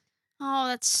quickly. Oh,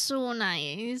 that's so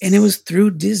nice. And it was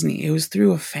through Disney. It was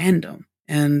through a fandom.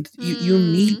 And you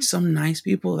meet some nice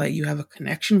people that you have a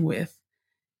connection with,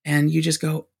 and you just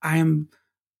go,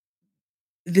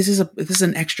 this is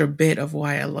an extra bit of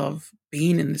why I love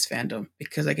being in this fandom,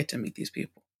 because I get to meet these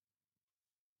people.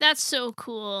 That's so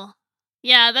cool.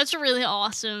 Yeah, that's really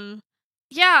awesome.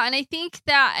 Yeah, and I think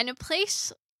that in a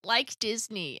place like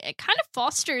Disney, it kind of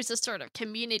fosters a sort of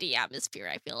community atmosphere,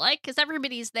 I feel like, because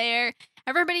everybody's there.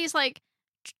 Everybody's like,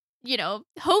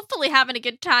 hopefully having a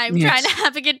good time, trying to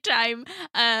have a good time,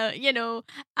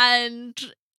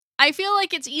 and I feel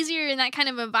like it's easier in that kind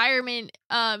of environment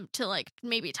to like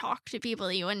maybe talk to people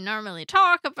that you wouldn't normally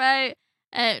talk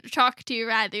to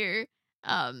rather.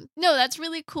 No, that's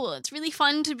really cool. It's really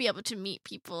fun to be able to meet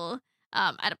people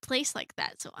at a place like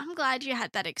that. So I'm glad you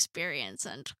had that experience.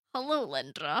 And hello,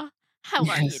 Linda. How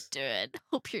are you doing?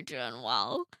 Hope you're doing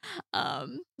well.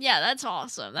 Yeah, that's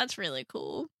awesome. That's really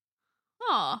cool.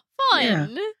 Oh, fun. Yeah.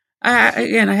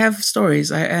 I have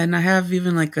stories. I have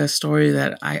even like a story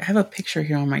that I have a picture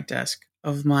here on my desk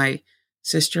of my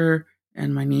sister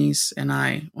and my niece and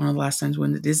I, one of the last times we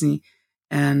went to Disney,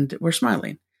 and we're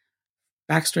smiling.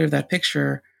 Backstory of that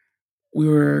picture, we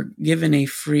were given a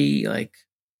free like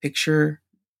picture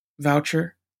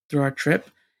voucher through our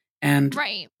trip, and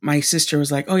my sister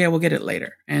was like, "Oh yeah, we'll get it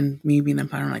later." And me being the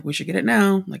empire, I'm like, "We should get it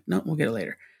now." I'm like, "No, we'll get it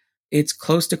later." It's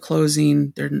close to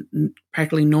closing. There are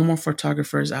practically no more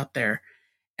photographers out there.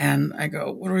 And I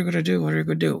go, "What are we going to do? What are we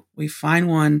going to do?" We find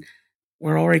one.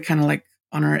 We're already kind of like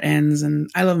on our ends. And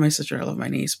I love my sister. I love my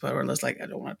niece. But we're just like, I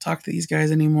don't want to talk to these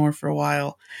guys anymore for a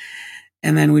while.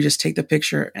 And then we just take the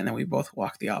picture, and then we both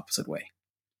walk the opposite way.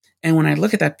 And when I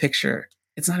look at that picture,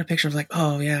 it's not a picture of like,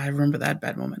 "Oh, yeah, I remember that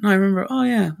bad moment." No, I remember, oh,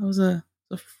 yeah, that was a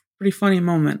pretty funny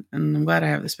moment. And I'm glad I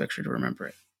have this picture to remember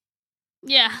it.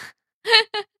 Yeah.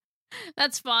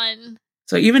 That's fun.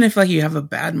 So even if like you have a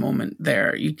bad moment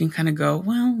there, you can kind of go,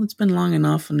 well, it's been long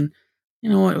enough, and you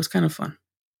know what, it was kind of fun.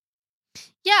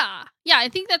 Yeah, I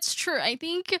think that's true. I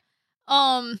think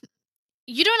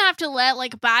you don't have to let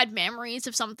like bad memories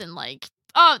of something like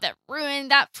that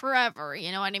ruined that forever.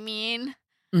 You know what I mean?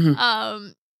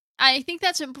 Mm-hmm. I think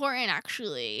that's important,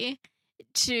 actually,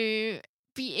 to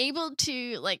be able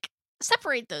to, like,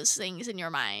 separate those things in your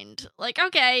mind. Like,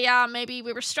 okay, yeah, maybe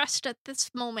we were stressed at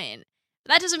this moment.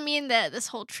 But that doesn't mean that this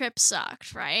whole trip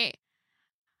sucked, right?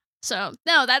 So,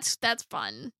 no, that's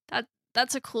fun.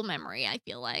 That's a cool memory, I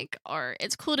feel like. Or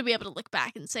it's cool to be able to look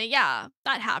back and say, yeah,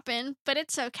 that happened, but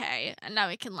it's okay. And now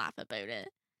we can laugh about it.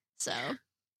 So,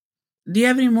 Do you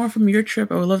have any more from your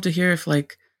trip? I would love to hear if,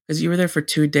 like, because you were there for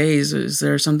 2 days, is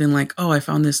there something like, oh, I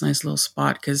found this nice little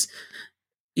spot? Because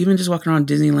even just walking around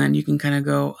Disneyland, you can kind of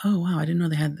go, oh, wow, I didn't know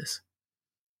they had this.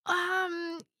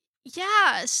 um,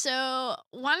 yeah. So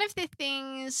one of the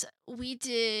things we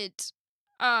did,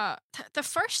 the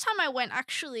first time I went,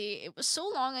 actually, it was so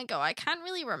long ago, I can't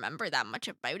really remember that much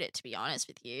about it, to be honest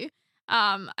with you.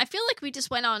 I feel like we just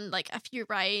went on like a few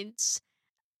rides.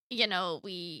 You know,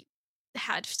 we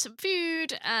had some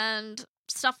food and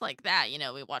stuff like that. You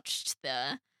know, we watched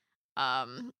the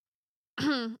um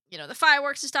the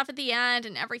fireworks and stuff at the end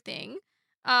and everything.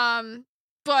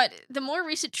 But the more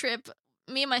recent trip,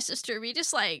 me and my sister, we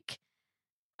just like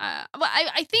well,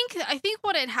 I think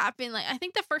what had happened, like, I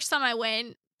think the first time I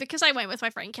went, because I went with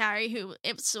my friend Carrie, who,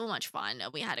 it was so much fun,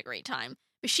 we had a great time.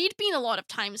 But she'd been a lot of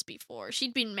times before.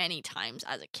 She'd been many times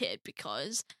as a kid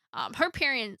because her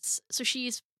parents, so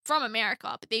she's from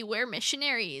America, but they were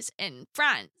missionaries in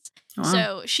France. Wow.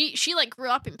 So she like grew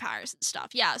up in Paris and stuff.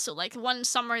 Yeah, so like one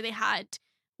summer they had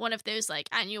one of those like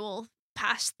annual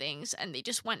pass things, and they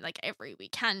just went like every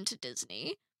weekend to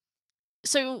Disney.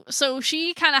 So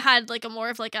she kind of had like a more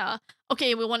of like a,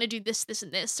 okay, we want to do this, this,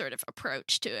 and this sort of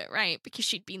approach to it, right? Because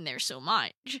she'd been there so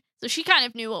much, so she kind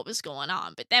of knew what was going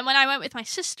on. But then when I went with my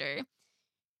sister,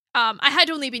 I had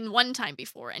only been one time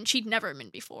before, and she'd never been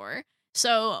before.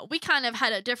 So we kind of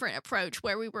had a different approach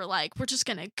where we were like, we're just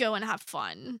gonna go and have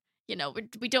fun. You know,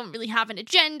 we don't really have an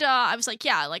agenda. I was like,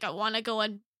 yeah, like I want to go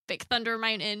on Big Thunder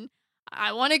Mountain.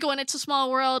 I want to go on It's a Small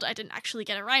World. I didn't actually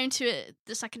get around to it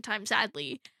the second time,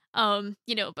 sadly.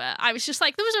 But I was just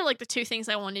like, those are like the two things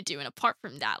I want to do, and apart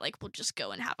from that, like, we'll just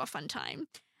go and have a fun time.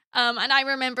 And I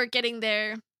remember getting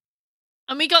there,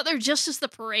 and we got there just as the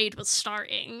parade was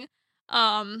starting.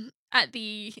 At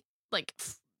the like,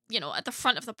 at the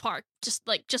front of the park, just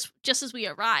as we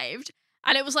arrived.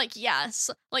 And it was like,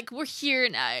 yes, like, we're here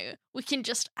now. We can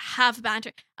just have banter.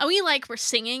 And we like were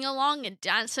singing along and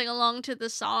dancing along to the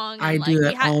song. And, I like, do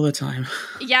that all the time.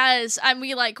 Yes, and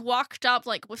we like walked up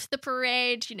like with the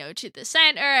parade, to the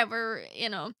center. And we're,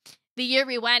 the year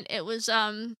we went, it was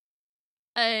the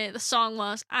song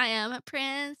was "I am a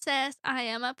princess, I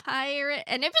am a pirate,"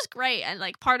 and it was great. And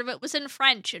like part of it was in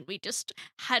French, and we just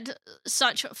had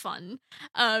such fun,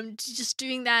 just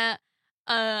doing that.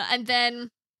 And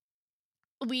then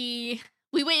we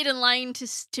waited in line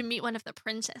to meet one of the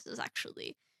princesses,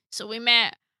 actually. So we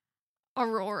met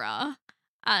Aurora,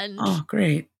 and Oh,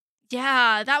 great.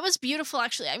 yeah, that was beautiful,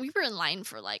 actually. We were in line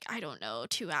for like, I don't know,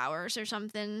 2 hours or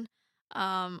something,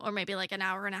 or maybe like an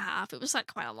hour and a half. It was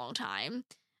like quite a long time.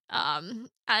 And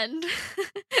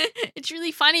it's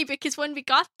really funny because when we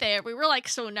got there, we were like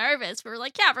so nervous. We were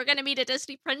like, yeah, we're gonna meet a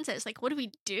Disney princess. Like, what do we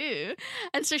do?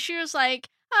 And so she was like,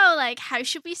 oh, like, how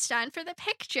should we stand for the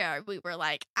picture? We were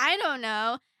like, I don't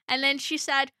know. And then she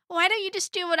said, why don't you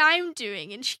just do what I'm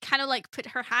doing? And she kind of like put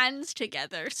her hands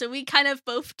together. So we kind of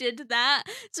both did that.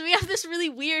 So we have this really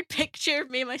weird picture of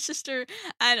me and my sister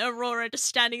and Aurora just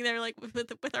standing there like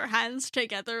with our hands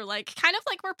together, like kind of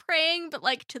like we're praying, but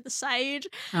like to the side.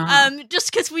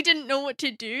 Just because we didn't know what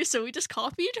to do. So we just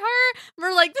copied her.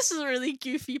 We're like, this is a really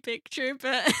goofy picture,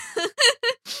 but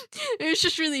it was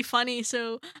just really funny.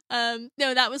 So no,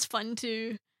 that was fun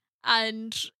too.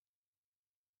 And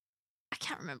I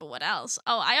can't remember what else.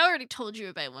 Oh, I already told you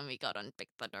about when we got on Big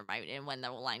Thunder Mountain when the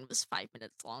line was 5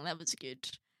 minutes long. That was good.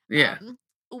 Yeah.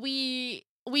 We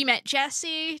met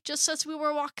Jessie just as we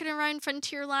were walking around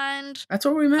Frontierland. That's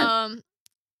where we met.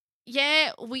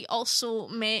 Yeah, we also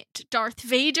met Darth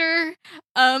Vader.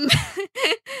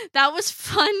 That was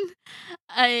fun.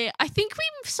 I think we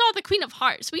saw the Queen of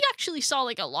Hearts. We actually saw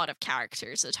like a lot of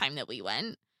characters the time that we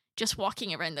went, just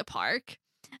walking around the park.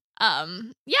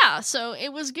 Yeah, so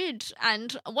it was good.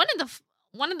 And one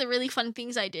of the really fun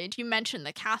things I did, you mentioned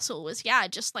the castle, was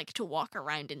just like to walk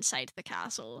around inside the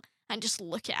castle and just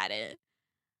look at it.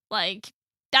 Like,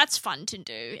 that's fun to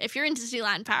do. If you're in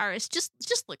Disneyland Paris, just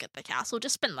look at the castle.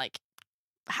 Just spend like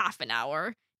half an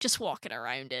hour just walking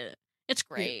around it. It's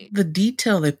great. The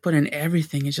detail they put in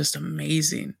everything is just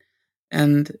amazing.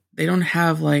 And they don't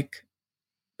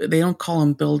call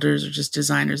them builders or just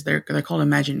designers. They're called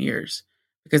Imagineers,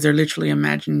 because they're literally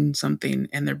imagining something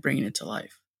and they're bringing it to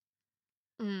life.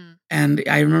 Mm. And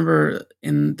I remember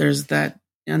there's that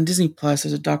on Disney Plus,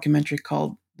 there's a documentary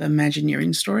called The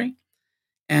Imagineering Story.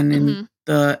 And in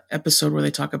the episode where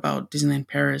they talk about Disneyland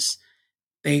Paris,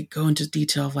 they go into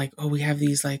detail of like, oh, we have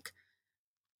these like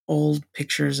old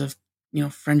pictures of,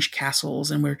 French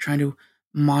castles, and we're trying to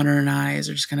modernize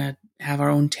or just kind of have our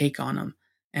own take on them.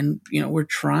 And, we're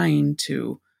trying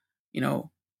to,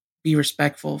 be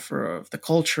respectful for the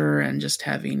culture and just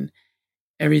having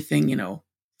everything,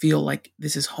 feel like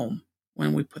this is home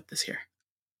when we put this here.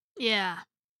 Yeah.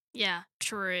 Yeah,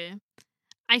 true.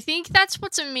 I think that's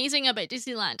what's amazing about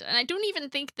Disneyland. And I don't even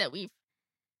think that we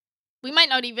might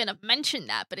not even have mentioned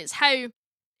that, but it's how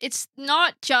it's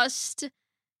not just,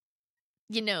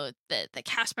 the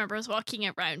cast members walking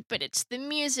around, but it's the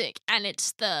music, and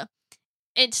it's the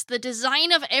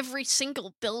design of every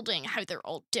single building, how they're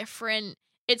all different.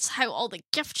 It's how all the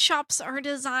gift shops are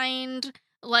designed.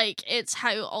 Like, it's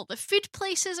how all the food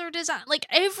places are designed. Like,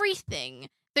 everything.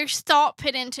 There's thought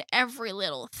put into every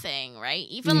little thing, right?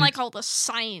 Even like all the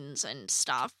signs and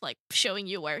stuff, like showing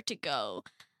you where to go.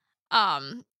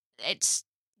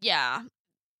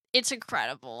 It's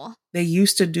incredible. They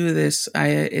used to do this.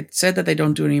 It said that they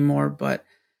don't do it anymore, but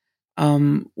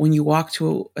when you walk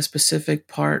to a specific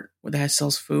part that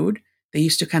sells food, they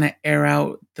used to kind of air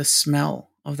out the smell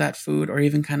of that food, or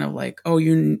even kind of like, oh,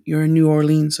 you're in New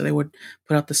Orleans, so they would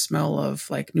put out the smell of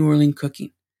like New Orleans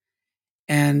cooking.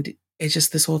 And it's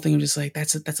just this whole thing of just like,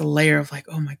 that's a layer of like,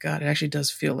 oh my God, it actually does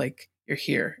feel like you're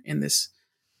here in this,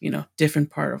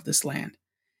 different part of this land.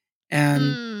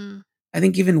 And I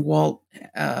think even Walt,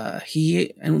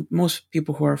 he and most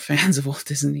people who are fans of Walt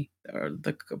Disney or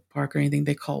the park or anything,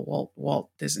 they call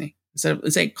Walt Disney instead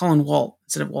of calling Walt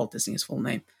instead of Walt Disney, his full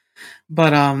name.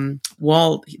 But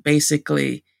Walt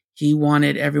basically, he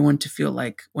wanted everyone to feel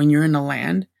like when you're in the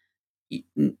land,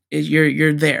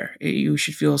 you're there. You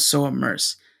should feel so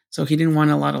immersed. So he didn't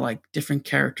want a lot of like different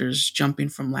characters jumping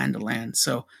from land to land.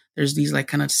 So there's these like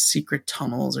kind of secret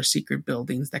tunnels or secret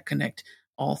buildings that connect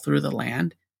all through the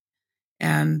land.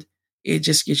 And it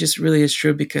just really is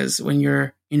true, because when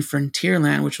you're in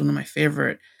Frontierland, which is one of my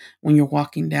favorite, when you're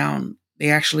walking down, they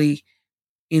actually,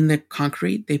 in the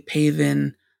concrete, they pave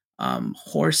in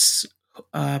horse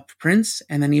prints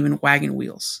and then even wagon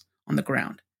wheels on the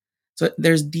ground. So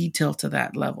there's detail to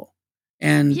that level.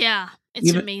 And yeah,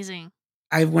 it's amazing.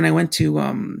 When I went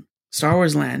to Star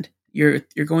Wars Land, you're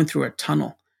going through a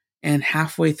tunnel, and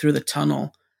halfway through the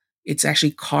tunnel, it's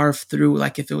actually carved through,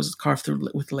 like if it was carved through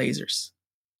with lasers.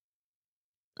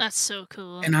 That's so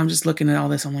cool. And I'm just looking at all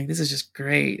this. I'm like, this is just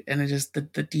great. And it just the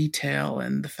detail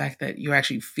and the fact that you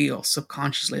actually feel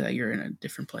subconsciously that you're in a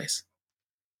different place.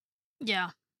 Yeah.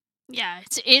 Yeah,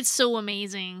 it's so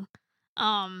amazing.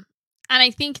 And I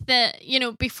think that,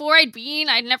 before I'd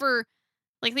never,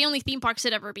 like, the only theme parks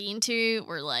I'd ever been to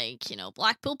were, like,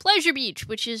 Blackpool Pleasure Beach,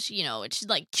 which is, it's,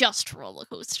 like, just roller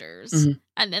coasters. Mm-hmm.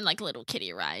 And then, like, little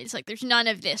kiddie rides. Like, there's none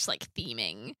of this, like,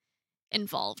 theming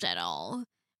involved at all,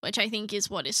 which I think is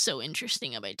what is so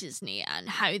interesting about Disney, and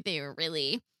how they're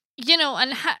really,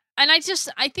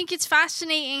 I think it's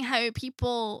fascinating how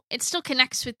it still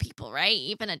connects with people, right?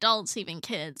 Even adults, even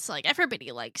kids, like,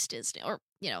 everybody likes Disney, or,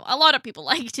 a lot of people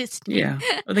like Disney. Yeah.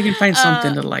 Or they can find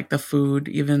something to like, the food,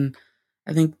 even,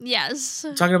 I think. Yes.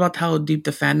 Talking about how deep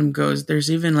the fandom goes,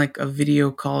 there's even like a video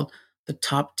called The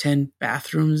Top 10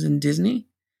 Bathrooms in Disney.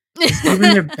 Even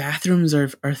their bathrooms are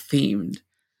themed.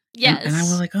 Yes. And I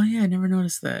was like, oh yeah, I never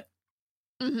noticed that.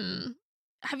 Mm-hmm.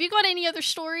 Have you got any other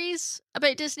stories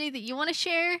about Disney that you want to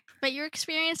share about your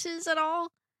experiences at all?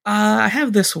 I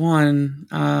have this one.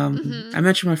 I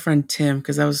mentioned my friend Tim,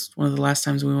 because that was one of the last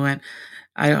times we went.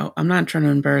 I'm not trying to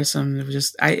embarrass him. It was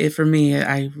just, for me,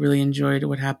 I really enjoyed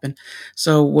what happened.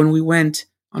 So when we went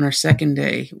on our second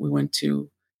day, we went to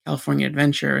California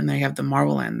Adventure, and they have the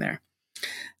Marvel Land there.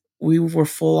 We were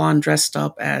full on dressed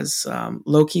up as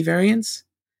Loki variants.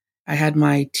 I had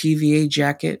my TVA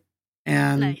jacket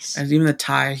and even the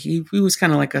tie. He was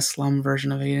kind of like a slum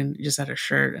version of it. And just had a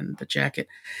shirt and the jacket.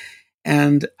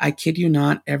 And I kid you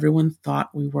not, everyone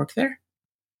thought we worked there.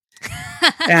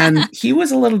 And he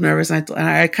was a little nervous, and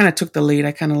I kind of took the lead.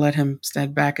 I kind of let him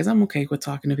stand back, because I'm okay with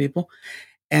talking to people.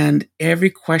 And every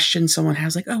question someone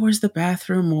has, like, oh, where's the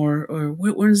bathroom, or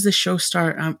when does the show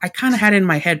start? I kind of had it in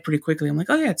my head pretty quickly. I'm like,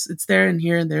 oh yeah, it's there and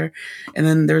here and there. And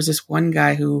then there was this one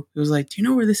guy who was like, do you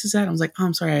know where this is at? I was like, oh,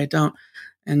 I'm sorry, I don't.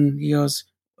 And he goes,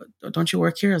 don't you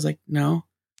work here? I was like, no.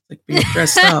 Like, being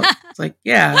dressed up. It's like,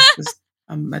 yeah,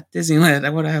 I'm at Disneyland. I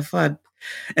want to have fun.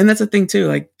 And that's the thing too.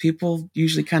 Like, people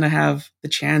usually kind of have the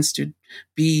chance to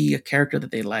be a character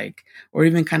that they like, or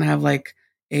even kind of have like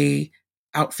a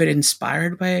outfit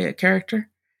inspired by a character.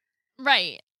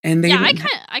 Right. And they yeah,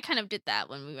 I kind of did that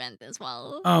when we went as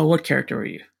well. Oh, what character were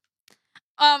you?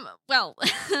 Well,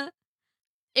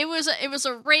 it was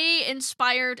a Rey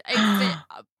inspired outfit.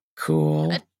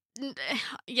 Cool.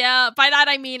 Yeah, by that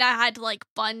I mean I had like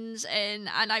buns and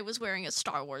I was wearing a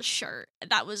Star Wars shirt.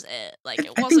 That was it. Like it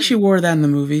wasn't. I think she wore that in the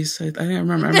movies. I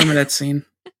remember that scene.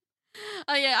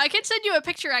 Oh yeah, I can send you a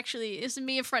picture. Actually, it's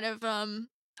me in front of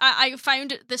I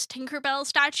found this Tinkerbell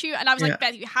statue, and I was like,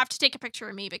 Beth, you have to take a picture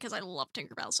of me because I love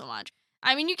Tinkerbell so much.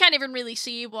 I mean, you can't even really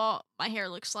see what my hair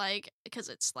looks like because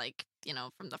it's like, you know,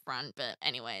 from the front. But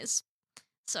anyways,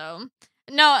 so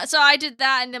I did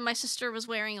that, and then my sister was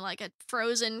wearing like a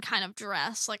Frozen kind of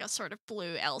dress, like a sort of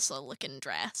blue Elsa looking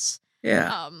dress.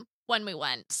 Yeah. When we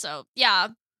went, so yeah,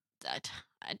 that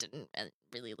I didn't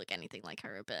really look anything like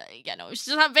her, but yeah, no, it was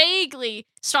just a vaguely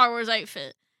Star Wars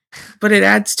outfit. But it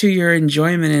adds to your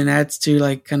enjoyment and adds to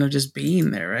like kind of just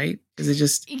being there, right? Because it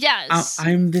just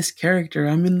I'm this character.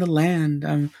 I'm in the land.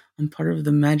 I'm part of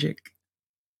the magic.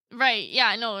 Right.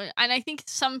 Yeah. No. And I think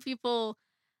some people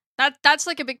that's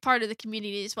like a big part of the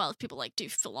community as well. People like do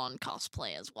full on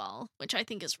cosplay as well, which I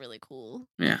think is really cool.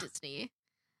 Yeah. Disney.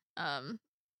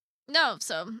 No.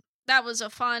 So that was a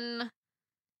fun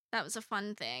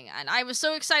thing, and I was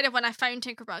so excited when I found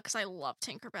Tinkerbell because I love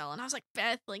Tinkerbell, and I was like,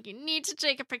 Beth, like, you need to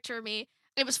take a picture of me.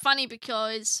 And it was funny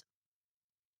because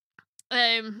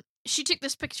she took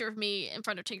this picture of me in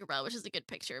front of Tinkerbell, which is a good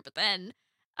picture, but then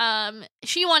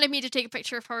she wanted me to take a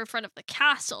picture of her in front of the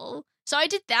castle, so I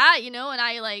did that, you know, and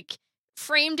I like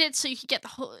framed it so you could get the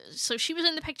whole, so she was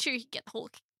in the picture, you could get the whole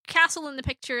castle in the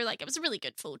picture. Like, it was a really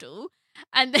good photo.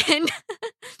 And then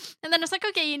I was like,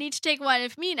 okay, you need to take one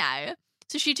of me now.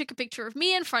 So she took a picture of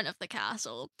me in front of the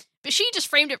castle, but she just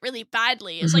framed it really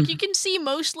badly. It's like you can see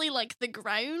mostly like the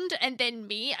ground and then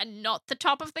me and not the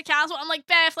top of the castle. I'm like,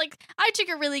 Beth, like, I took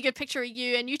a really good picture of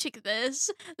you and you took this.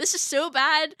 This is so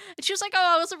bad. And she was like,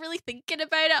 oh, I wasn't really thinking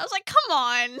about it. I was like, come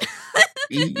on.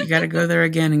 You got to go there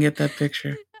again and get that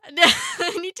picture.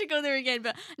 I need to go there again,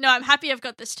 but no, I'm happy I've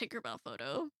got this Tinkerbell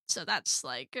photo. So that's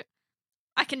like,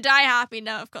 I can die happy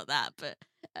now I've got that, but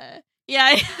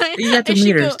yeah, you got the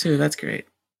meters too. That's great.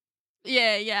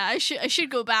 Yeah. I should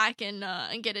go back and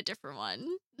get a different one.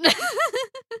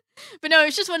 But no,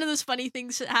 it's just one of those funny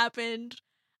things that happened.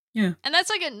 Yeah, and that's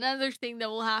like another thing that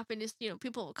will happen is, you know,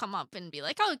 people will come up and be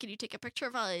like, "Oh, can you take a picture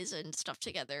of us and stuff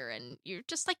together?" And you're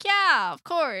just like, "Yeah, of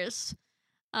course."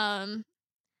 No,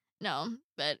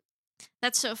 but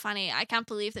that's so funny. I can't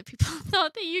believe that people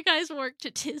thought that you guys worked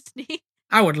at Disney.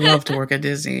 I would love to work at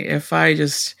Disney. If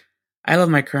I love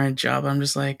my current job. I'm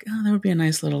just like, oh, that would be a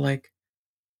nice little like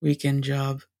weekend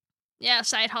job. Yeah,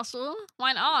 side hustle.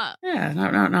 Why not? Yeah,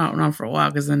 not for a while.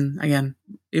 Because then again,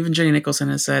 even Jenny Nicholson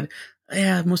has said,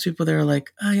 yeah, most people there are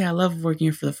like, oh yeah, I love working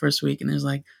here for the first week, and there's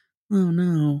like, oh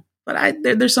no. But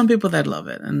there's some people that love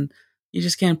it, and you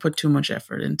just can't put too much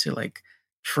effort into like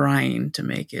trying to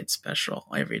make it special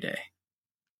every day.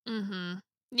 Mm-hmm.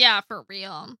 Yeah, for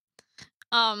real.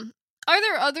 Are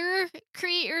there other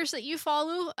creators that you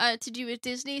follow to do with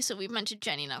Disney? So we've mentioned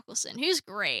Jenny Nicholson, who's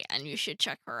great, and you should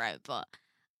check her out. But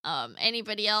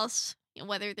anybody else, you know,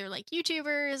 whether they're like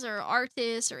YouTubers or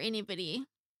artists or anybody?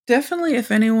 Definitely,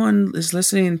 if anyone is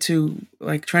listening to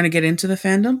like trying to get into the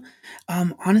fandom,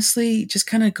 honestly, just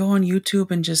kind of go on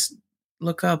YouTube and just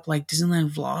look up like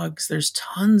Disneyland vlogs. There's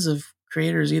tons of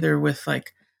creators either with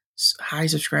like high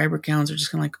subscriber counts or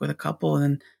just kind of like with a couple, and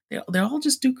then they all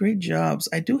just do great jobs.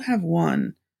 I do have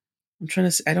one. I'm trying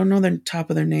to see, I don't know the top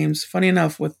of their names. Funny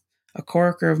enough, with a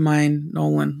coworker of mine,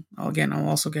 Nolan. Again, I'll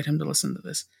also get him to listen to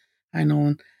this. Hi,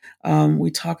 Nolan.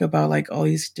 We talk about like all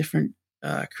these different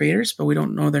creators, but we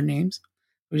don't know their names.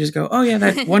 We just go, oh yeah,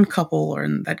 that one couple or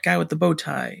that guy with the bow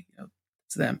tie. You know,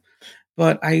 it's them.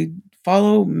 But I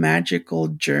follow Magical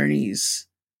Journeys,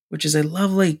 which is a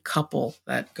lovely couple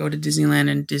that go to Disneyland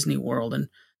and Disney World, and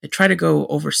they try to go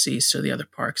overseas to the other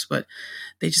parks, but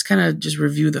they just kind of just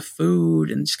review the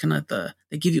food and just kind of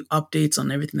they give you updates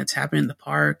on everything that's happening in the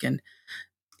park. And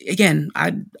again,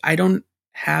 I don't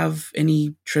have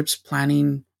any trips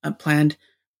planned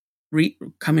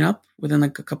coming up within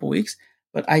like a couple weeks,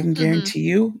 but I can guarantee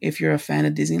you, if you're a fan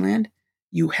of Disneyland,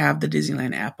 you have the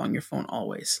Disneyland app on your phone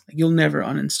always. Like, you'll never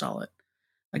uninstall it.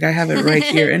 Like, I have it right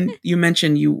here. And you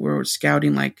mentioned you were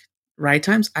scouting like ride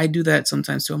times. I do that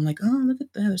sometimes too. I'm like, oh, look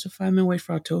at that. There's a 5-minute wait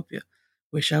for Autopia.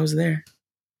 Wish I was there.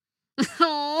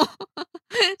 Oh,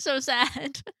 so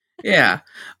sad. Yeah.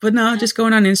 But no, just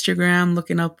going on Instagram,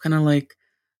 looking up kind of like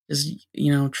just,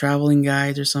 you know, traveling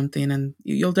guides or something. And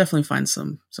you'll definitely find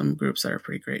some groups that are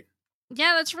pretty great.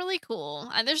 Yeah, that's really cool.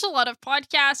 And there's a lot of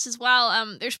podcasts as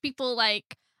well. There's people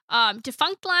like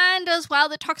Defunctland as well,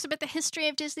 that talks about the history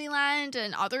of Disneyland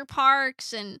and other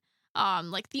parks and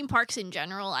like theme parks in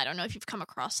general. I don't know if you've come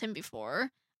across him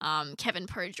before, Kevin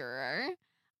Perjurer,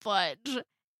 but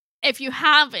if you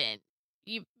haven't,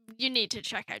 you need to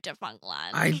check out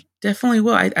Defunctland. I definitely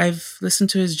will. I've listened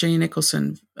to his Jenny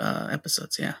Nicholson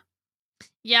episodes. Yeah.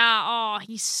 Yeah. Oh,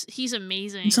 he's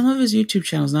amazing. And some of his YouTube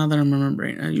channels. Now that I'm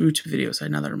remembering, YouTube videos.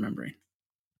 Now that I'm remembering.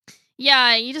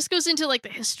 Yeah, he just goes into like the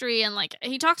history and like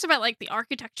he talks about like the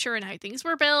architecture and how things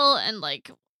were built and like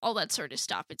all that sort of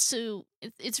stuff.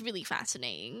 It's really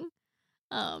fascinating.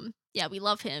 Yeah, we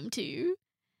love him too.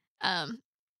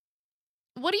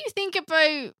 What do you think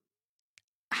about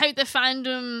how the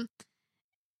fandom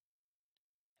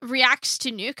reacts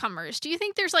to newcomers? Do you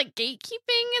think there's like gatekeeping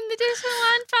in the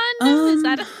Disneyland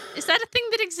fandom? Is that a thing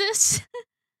that exists?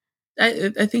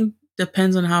 I think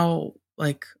depends on how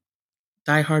like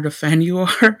diehard a fan you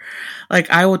are. Like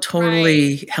I will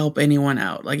totally help anyone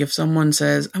out. Like if someone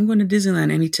says, I'm going to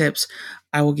Disneyland, any tips?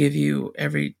 I will give you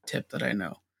every tip that I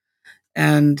know.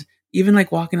 And even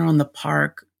like walking around the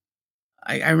park,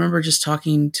 I remember just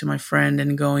talking to my friend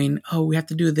and going, oh, we have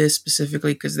to do this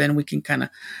specifically because then we can kind of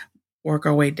work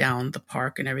our way down the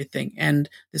park and everything. And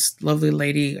this lovely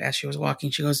lady, as she was walking,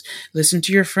 she goes, listen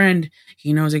to your friend.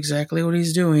 He knows exactly what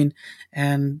he's doing.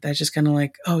 And that's just kind of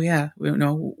like, oh yeah,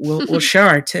 we'll share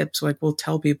our tips. Like we'll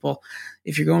tell people,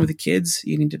 if you're going with the kids,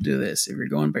 you need to do this. If you're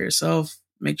going by yourself,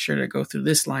 make sure to go through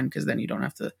this line because then you don't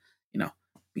have to,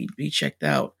 be checked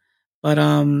out. But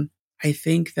I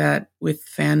think that with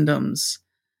fandoms,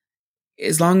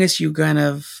 as long as you kind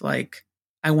of like,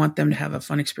 I want them to have a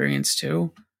fun experience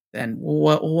too, then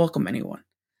we'll welcome anyone.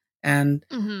 And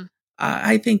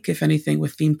I think if anything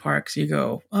with theme parks, you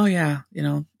go, oh yeah,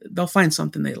 they'll find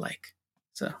something they like.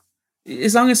 So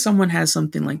as long as someone has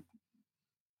something like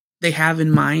they have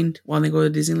in mind while they go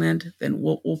to Disneyland, then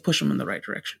we'll push them in the right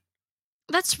direction.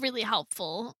 That's really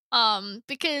helpful.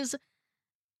 Because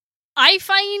I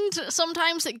find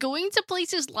sometimes that going to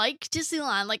places like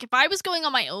Disneyland, like if I was going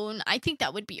on my own, I think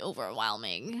that would be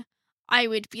overwhelming. I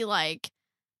would be like,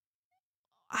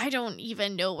 I don't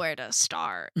even know where to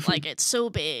start. Like it's so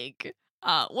big.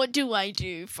 What do I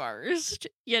do first?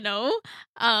 So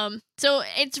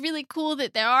it's really cool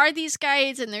that there are these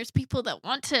guides and there's people that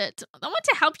want to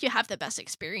help you have the best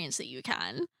experience that you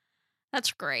can.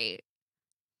 That's great.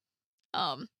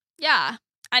 Yeah.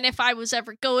 And if I was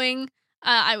ever going,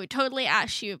 I would totally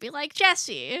ask you, be like,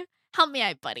 Jesse, help me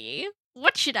out, buddy.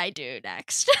 What should I do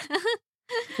next?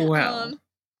 Well,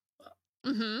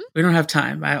 we don't have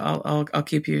time. I'll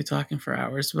keep you talking for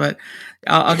hours, but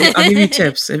I'll give you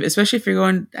tips, especially if you're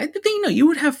going. I think you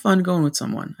would have fun going with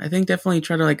someone. I think definitely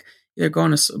try to like either go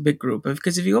in a big group,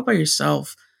 because if you go by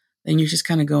yourself, then you're just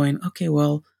kind of going, okay,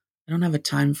 well, I don't have a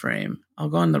time frame. I'll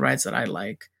go on the rides that I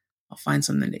like. I'll find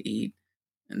something to eat,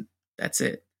 and that's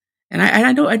it. And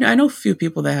I know a few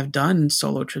people that have done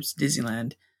solo trips to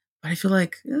Disneyland, but I feel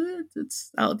like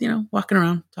it's out, walking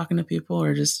around, talking to people,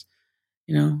 or just,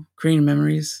 creating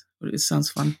memories. It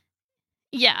sounds fun.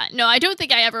 Yeah, no, I don't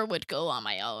think I ever would go on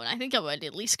my own. I think I would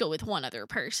at least go with one other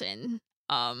person.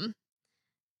 But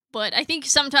I think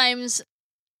sometimes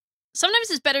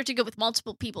it's better to go with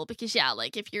multiple people because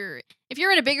like if you're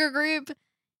in a bigger group,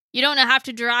 you don't have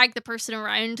to drag the person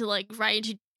around to like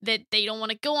ride that they don't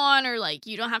want to go on, or like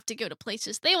you don't have to go to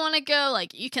places they want to go.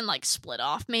 Like you can like split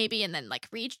off maybe and then like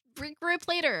regroup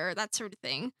later or that sort of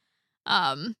thing.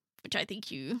 Which I think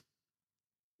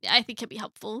can be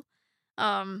helpful.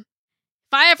 If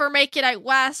I ever make it out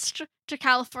west to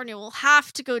California, we'll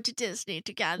have to go to Disney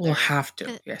together. We'll have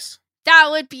to, yes. That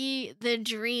would be the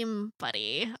dream,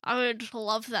 buddy. I would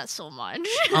love that so much.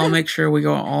 I'll make sure we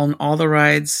go on all the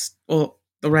rides. Well,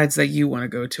 the rides that you want to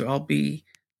go to. I'll be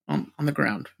on the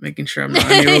ground, making sure I'm not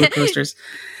on any roller coasters.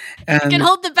 And you can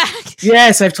hold the bags.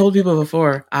 Yes, I've told people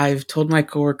before. I've told my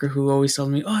coworker who always tells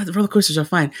me, oh, the roller coasters are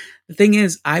fine. The thing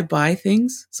is, I buy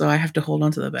things, so I have to hold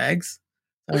on to the bags.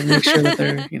 So I make sure that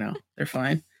they're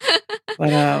fine. But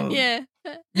yeah.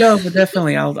 No, but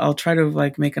definitely I'll try to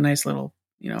like make a nice little,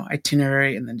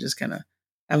 itinerary and then just kind of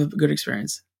have a good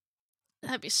experience.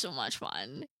 That'd be so much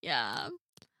fun. Yeah.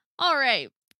 All right.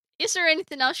 Is there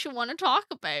anything else you want to talk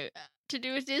about to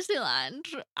do with Disneyland?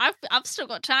 I've still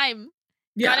got time.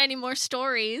 Yeah. Got any more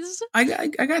stories? I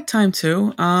got time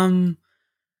too.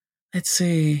 Let's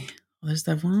see. Well, there's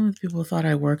that one with people who thought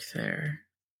I worked there.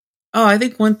 Oh, I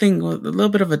think one thing, a little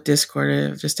bit of a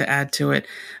discord, just to add to it.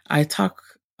 I talk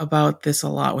about this a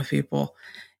lot with people.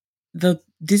 The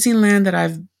Disneyland that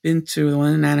I've been to, the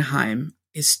one in Anaheim,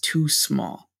 is too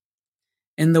small.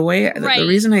 And the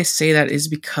reason I say that is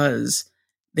because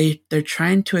they're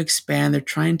trying to expand, they're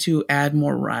trying to add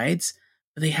more rides,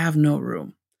 but they have no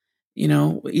room.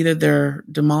 Either they're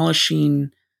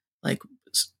demolishing like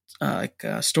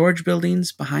storage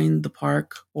buildings behind the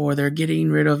park, or they're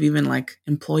getting rid of even like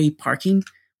employee parking,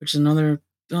 which is another,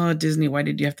 Disney, why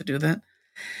did you have to do that?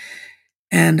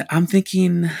 And I'm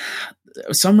thinking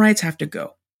some rides have to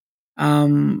go.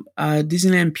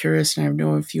 Disneyland purists, and I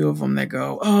know a few of them that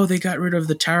go, oh, they got rid of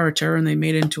the Tower of Terror and they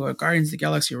made it into a Guardians of the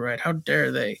Galaxy ride. How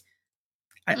dare they?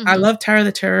 I love Tower of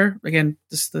the Terror. Again,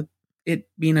 just it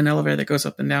being an elevator that goes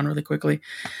up and down really quickly.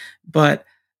 But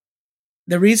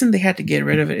the reason they had to get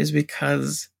rid of it is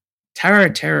because Tower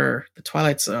of Terror, the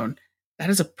Twilight Zone, that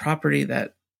is a property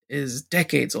that is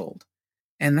decades old.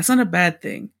 And that's not a bad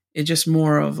thing. It's just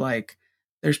more of like,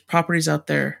 there's properties out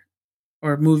there,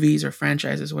 or movies or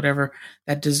franchises, whatever,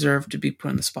 that deserve to be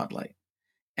put in the spotlight.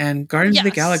 And Guardians of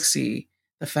the Galaxy,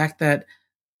 the fact that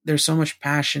there's so much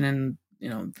passion and,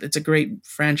 it's a great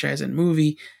franchise and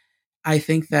movie, I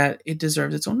think that it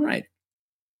deserves its own ride.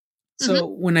 So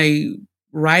when a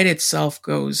ride itself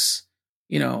goes,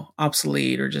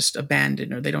 obsolete or just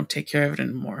abandoned, or they don't take care of it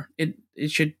anymore, it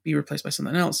should be replaced by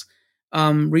something else.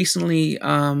 Recently,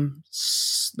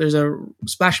 there's a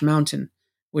Splash Mountain,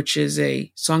 which is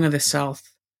a Song of the South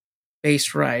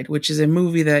based ride, which is a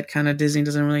movie that kind of Disney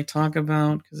doesn't really talk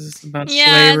about because it's about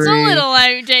slavery. It's a little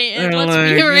outdated.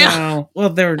 Let's be real. Well,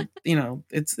 they're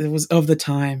it was of the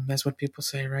time. That's what people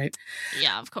say, right?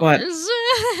 Yeah, of course.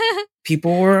 But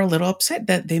people were a little upset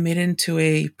that they made it into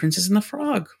a Princess and the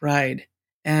Frog ride,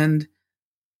 and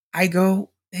I go,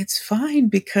 it's fine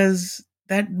because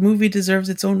that movie deserves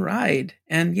its own ride.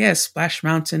 And yes, Splash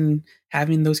Mountain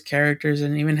having those characters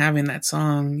and even having that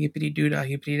song, Yippity Doo Dah,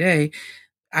 Yippity Day,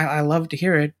 I love to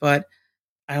hear it, but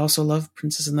I also love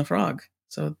Princess and the Frog.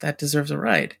 So that deserves a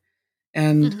ride.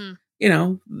 And,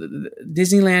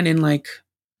 Disneyland in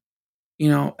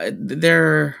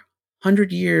their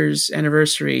 100 years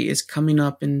anniversary is coming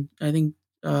up in, I think,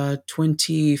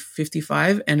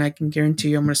 2055. And I can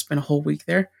guarantee you I'm going to spend a whole week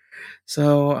there.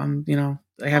 So,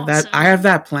 I have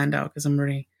that planned out because I'm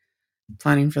already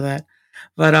planning for that.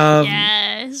 But,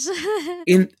 yes.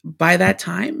 by that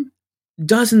time,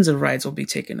 dozens of rides will be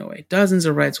taken away. Dozens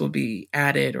of rides will be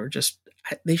added, or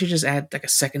they should just add like a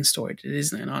second story to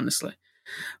Disneyland, honestly.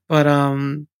 But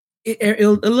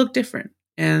it'll look different,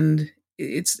 and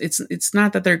it's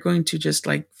not that they're going to just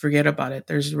like forget about it.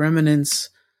 There's remnants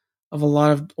of a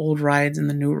lot of old rides in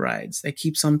the new rides. They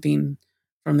keep something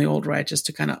from the old ride just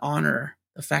to kind of honor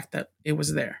the fact that it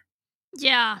was there.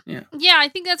 Yeah. I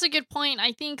think that's a good point.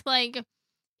 I think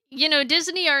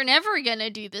Disney are never gonna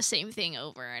do the same thing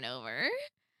over and over.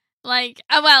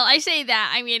 I say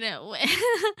that. I mean,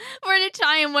 we're in a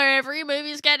time where every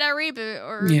movie's got a reboot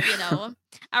or,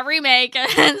 a remake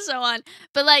and so on.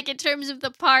 But, in terms of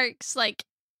the parks,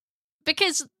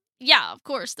 because, of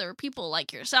course, there are people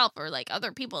like yourself or,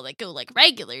 other people that go,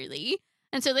 regularly.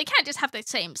 And so they can't just have the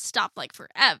same stuff,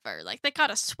 forever. They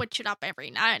gotta switch it up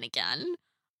every now and again.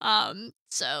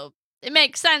 So it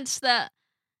makes sense that,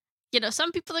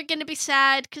 some people are gonna be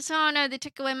sad because, oh no, they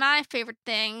took away my favorite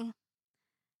thing.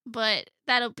 But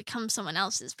that'll become someone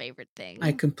else's favorite thing.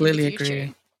 I completely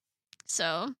agree.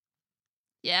 So,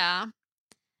 yeah.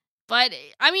 But,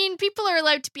 I mean, people are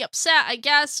allowed to be upset, I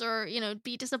guess, or,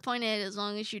 be disappointed as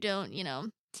long as you don't,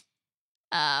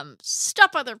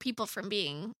 stop other people from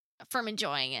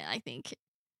enjoying it, I think,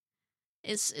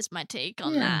 is my take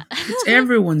on that. It's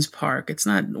everyone's park. It's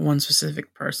not one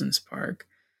specific person's park.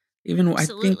 Even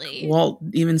Absolutely. I think Walt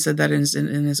even said that in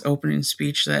his opening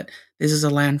speech, that this is a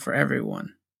land for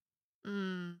everyone.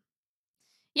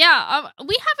 Yeah,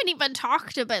 we haven't even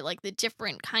talked about the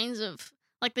different kinds of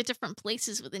the different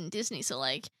places within Disney. So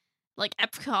like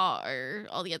Epcot or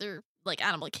all the other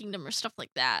Animal Kingdom or stuff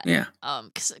like that. Yeah.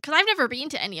 Because I've never been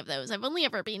to any of those. I've only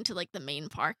ever been to the main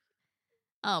park.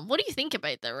 What do you think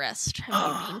about the rest?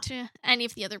 Have you been to any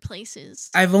of the other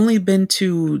places? I've only been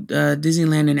to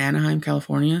Disneyland in Anaheim,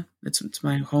 California. It's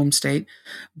my home state.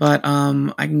 But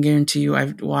I can guarantee you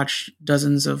I've watched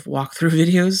dozens of walkthrough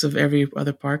videos of every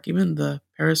other park, even the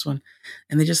Paris one.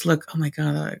 And they just look, oh my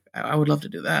God, I would love to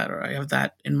do that, or I have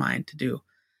that in mind to do.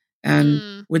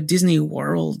 And with Disney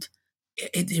World,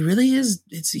 it really is,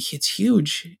 it's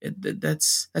huge.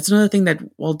 That's another thing that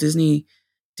Walt Disney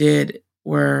did,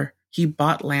 where he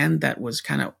bought land that was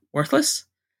kind of worthless,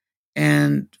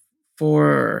 and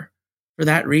for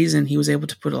that reason, he was able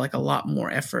to put a lot more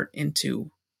effort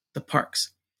into the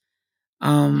parks.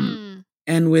 And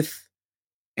with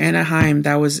Anaheim,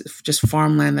 that was just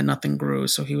farmland that nothing grew,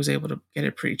 so he was able to get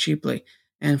it pretty cheaply.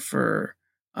 And for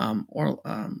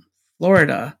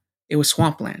Florida, it was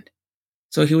swampland,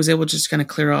 So he was able to just kind of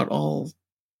clear out all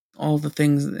the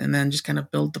things and then just kind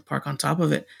of build the park on top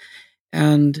of it.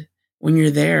 And when you're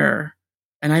there,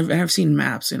 and I've seen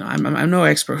maps, I'm no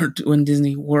expert in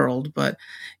Disney World, but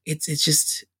it's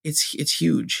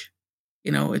huge.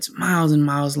 It's miles and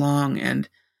miles long. And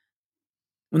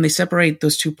when they separate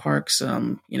those two parks,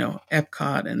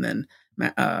 Epcot and then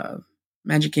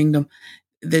Magic Kingdom,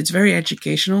 it's very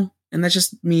educational. And that's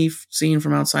just me seeing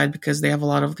from outside because they have a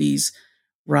lot of these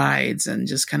rides and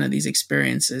just kind of these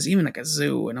experiences, even like a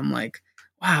zoo. And I'm like,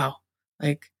 wow,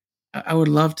 like I would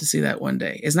love to see that one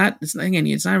day. It's not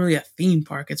really a theme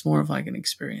park. It's more of like an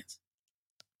experience.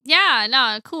 Yeah,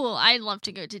 no, cool. I'd love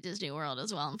to go to Disney World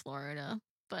as well in Florida,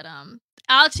 but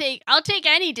I'll take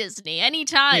any Disney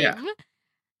anytime. Yeah.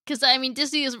 Because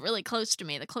Disney is really close to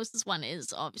me. The closest one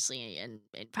is obviously in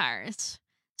Paris,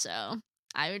 so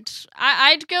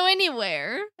I'd go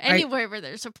anywhere where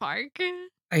there's a park.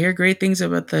 I hear great things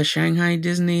about the Shanghai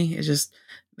Disney. It's just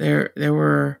there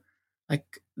were like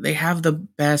they have the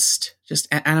best just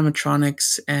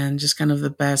animatronics and just kind of the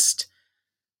best.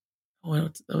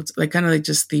 What's like kind of like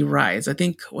just the rides. I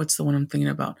think what's the one I'm thinking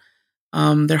about?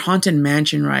 Their Haunted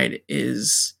Mansion ride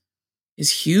is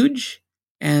huge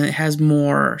and it has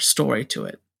more story to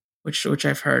it, which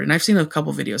I've heard and I've seen a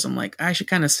couple videos. I'm like, I should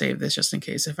kind of save this just in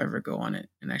case if I ever go on it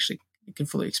and actually you can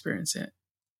fully experience it.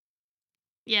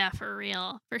 Yeah, for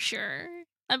real, for sure.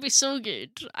 That'd be so good.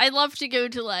 I'd love to go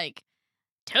to like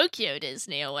Tokyo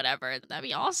Disney or whatever. That'd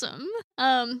be awesome.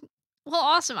 Well,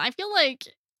 awesome. I feel like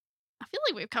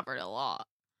we've covered a lot.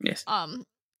 Yes. One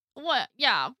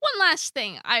last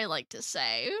thing I like to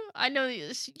say. I know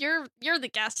you're the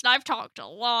guest, and I've talked a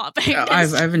lot about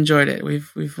this. I've enjoyed it.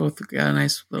 We've both got a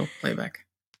nice little playback.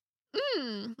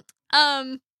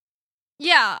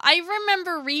 Yeah, I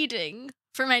remember reading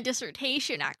for my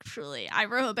dissertation. Actually, I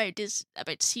wrote about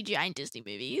CGI in Disney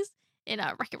movies in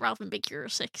Wreck-It Ralph and Big Hero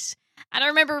 6, and I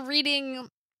remember reading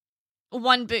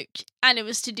one book, and it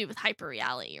was to do with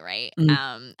hyperreality, right?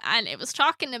 Mm-hmm. And it was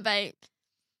talking about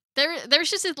there's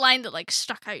just this line that like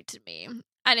stuck out to me,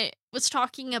 and it was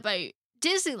talking about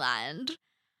Disneyland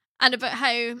and about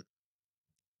how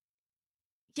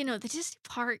the Disney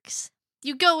parks,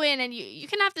 you go in and you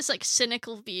can have this like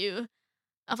cynical view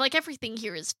of like everything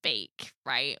here is fake,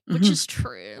 right? Mm-hmm. Which is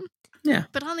true. Yeah.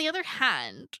 But on the other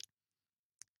hand,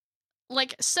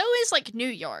 like so is like New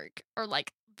York or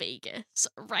like Vegas,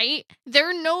 right?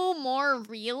 They're no more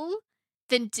real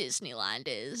than Disneyland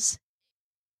is.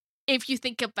 If you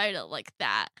think about it like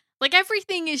that. Like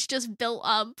everything is just built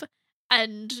up,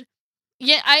 and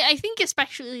yeah, I think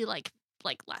especially like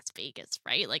Las Vegas,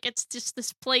 right? Like it's just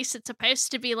this place that's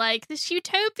supposed to be like this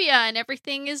utopia and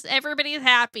everybody's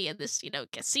happy in this,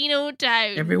 casino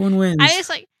town. Everyone wins. I just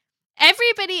like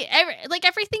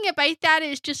everything about that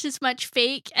is just as much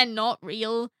fake and not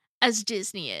real as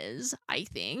Disney is, I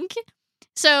think.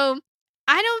 So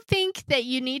I don't think that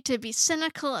you need to be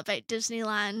cynical about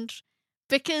Disneyland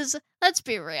because let's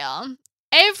be real,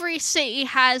 every city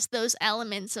has those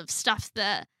elements of stuff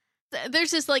that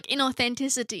there's this like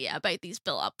inauthenticity about these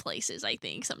built up places, I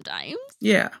think sometimes.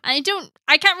 Yeah. I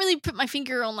can't really put my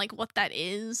finger on like what that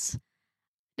is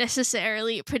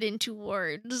necessarily put into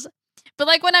words. But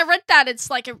like when I read that, it's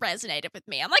like it resonated with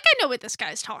me. I'm like, I know what this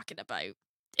guy's talking about.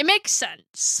 It makes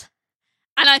sense.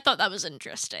 And I thought that was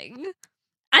interesting.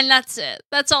 And that's it.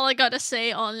 That's all I got to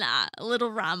say on that. A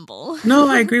little ramble. No,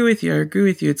 I agree with you.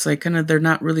 It's like kind of they're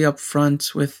not really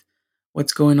upfront with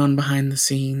what's going on behind the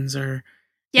scenes or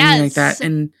anything like that.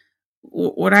 And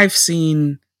what I've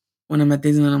seen when I'm at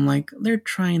Disneyland, I'm like, they're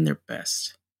trying their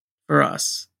best for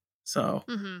us. So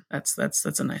that's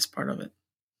a nice part of it.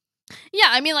 Yeah,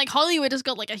 I mean, like, Hollywood has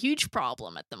got, like, a huge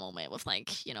problem at the moment with, like,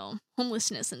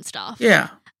 homelessness and stuff.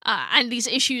 Yeah. And these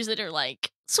issues that are, like,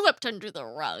 swept under the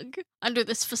rug, under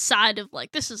this facade of,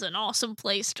 like, this is an awesome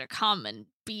place to come and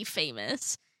be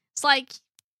famous. It's like,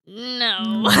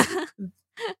 no.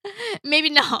 Maybe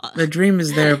not. The dream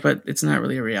is there, but it's not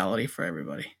really a reality for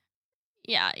everybody.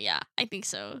 Yeah, I think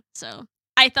so. So,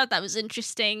 I thought that was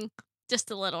interesting.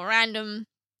 Just a little random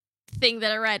thing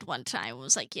that I read one time.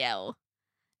 Was like, yo,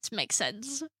 this makes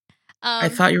sense. I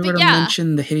thought you were going to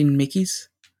mention the hidden Mickeys.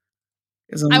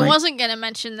 I wasn't going to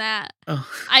mention that. Oh.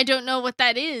 I don't know what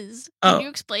that is. Can you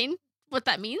explain what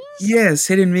that means? Yes,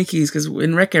 hidden Mickeys, because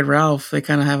in Wreck-It Ralph, they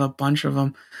kind of have a bunch of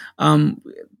them.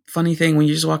 Funny thing, when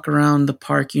you just walk around the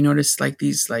park, you notice like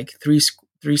these like three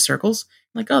circles.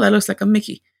 Like, oh, that looks like a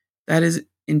Mickey. That is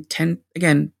intent.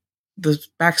 Again, the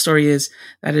backstory is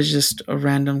that is just a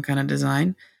random kind of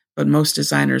design. But most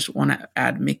designers want to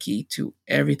add Mickey to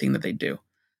everything that they do.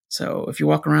 So if you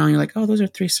walk around, you're like, oh, those are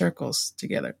 3 circles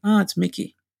together. Oh, it's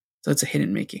Mickey. So it's a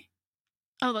hidden Mickey.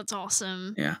 Oh, that's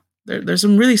awesome. Yeah. There's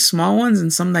some really small ones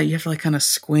and some that you have to like kind of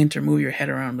squint or move your head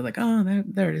around and be like, oh,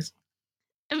 there it is.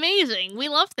 Amazing. We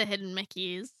love the hidden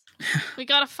Mickeys. We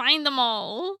gotta find them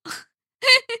all.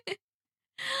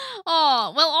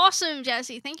 Oh, well, awesome,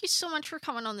 Jesse. Thank you so much for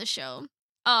coming on the show.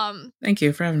 Thank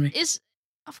you for having me.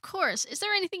 Of course. Is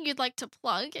there anything you'd like to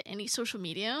plug? Any social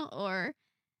media or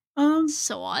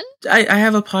so on? I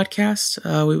have a podcast.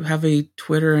 We have a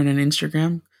Twitter and an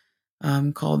Instagram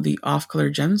called the Off Color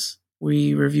Gems.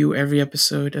 We review every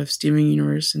episode of Steaming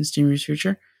Universe and Steam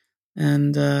Future.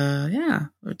 And yeah,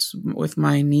 it's with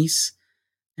my niece.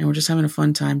 And we're just having a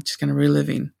fun time just kind of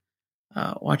reliving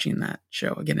watching that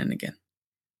show again and again.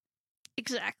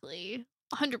 Exactly.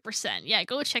 100%. Yeah,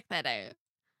 go check that out.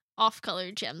 Off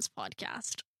Color Gems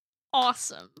podcast.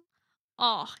 Awesome.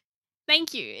 Oh,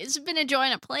 thank you. It's been a joy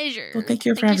and a pleasure. Well, thank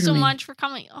you for having me. Thank you so much for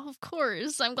coming. Oh, of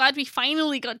course. I'm glad we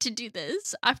finally got to do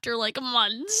this after like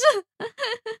months.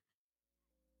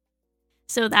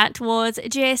 So that was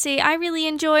Jesse. I really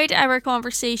enjoyed our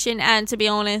conversation, and to be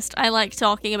honest, I like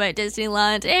talking about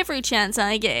Disneyland every chance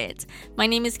I get. My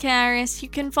name is Karis. You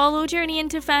can follow Journey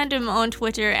into Fandom on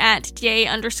Twitter at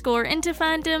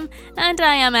J_into_fandom, and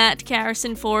I am at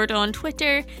Carrisonford on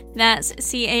Twitter. That's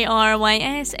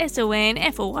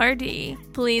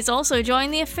CARYSSONFORD. Please also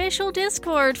join the official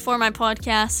Discord for my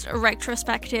podcast,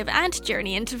 Retrospective and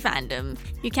Journey into Fandom.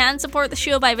 You can support the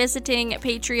show by visiting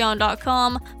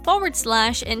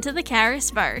patreon.com/Into the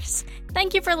Karisverse.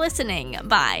 Thank you for listening.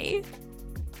 Bye.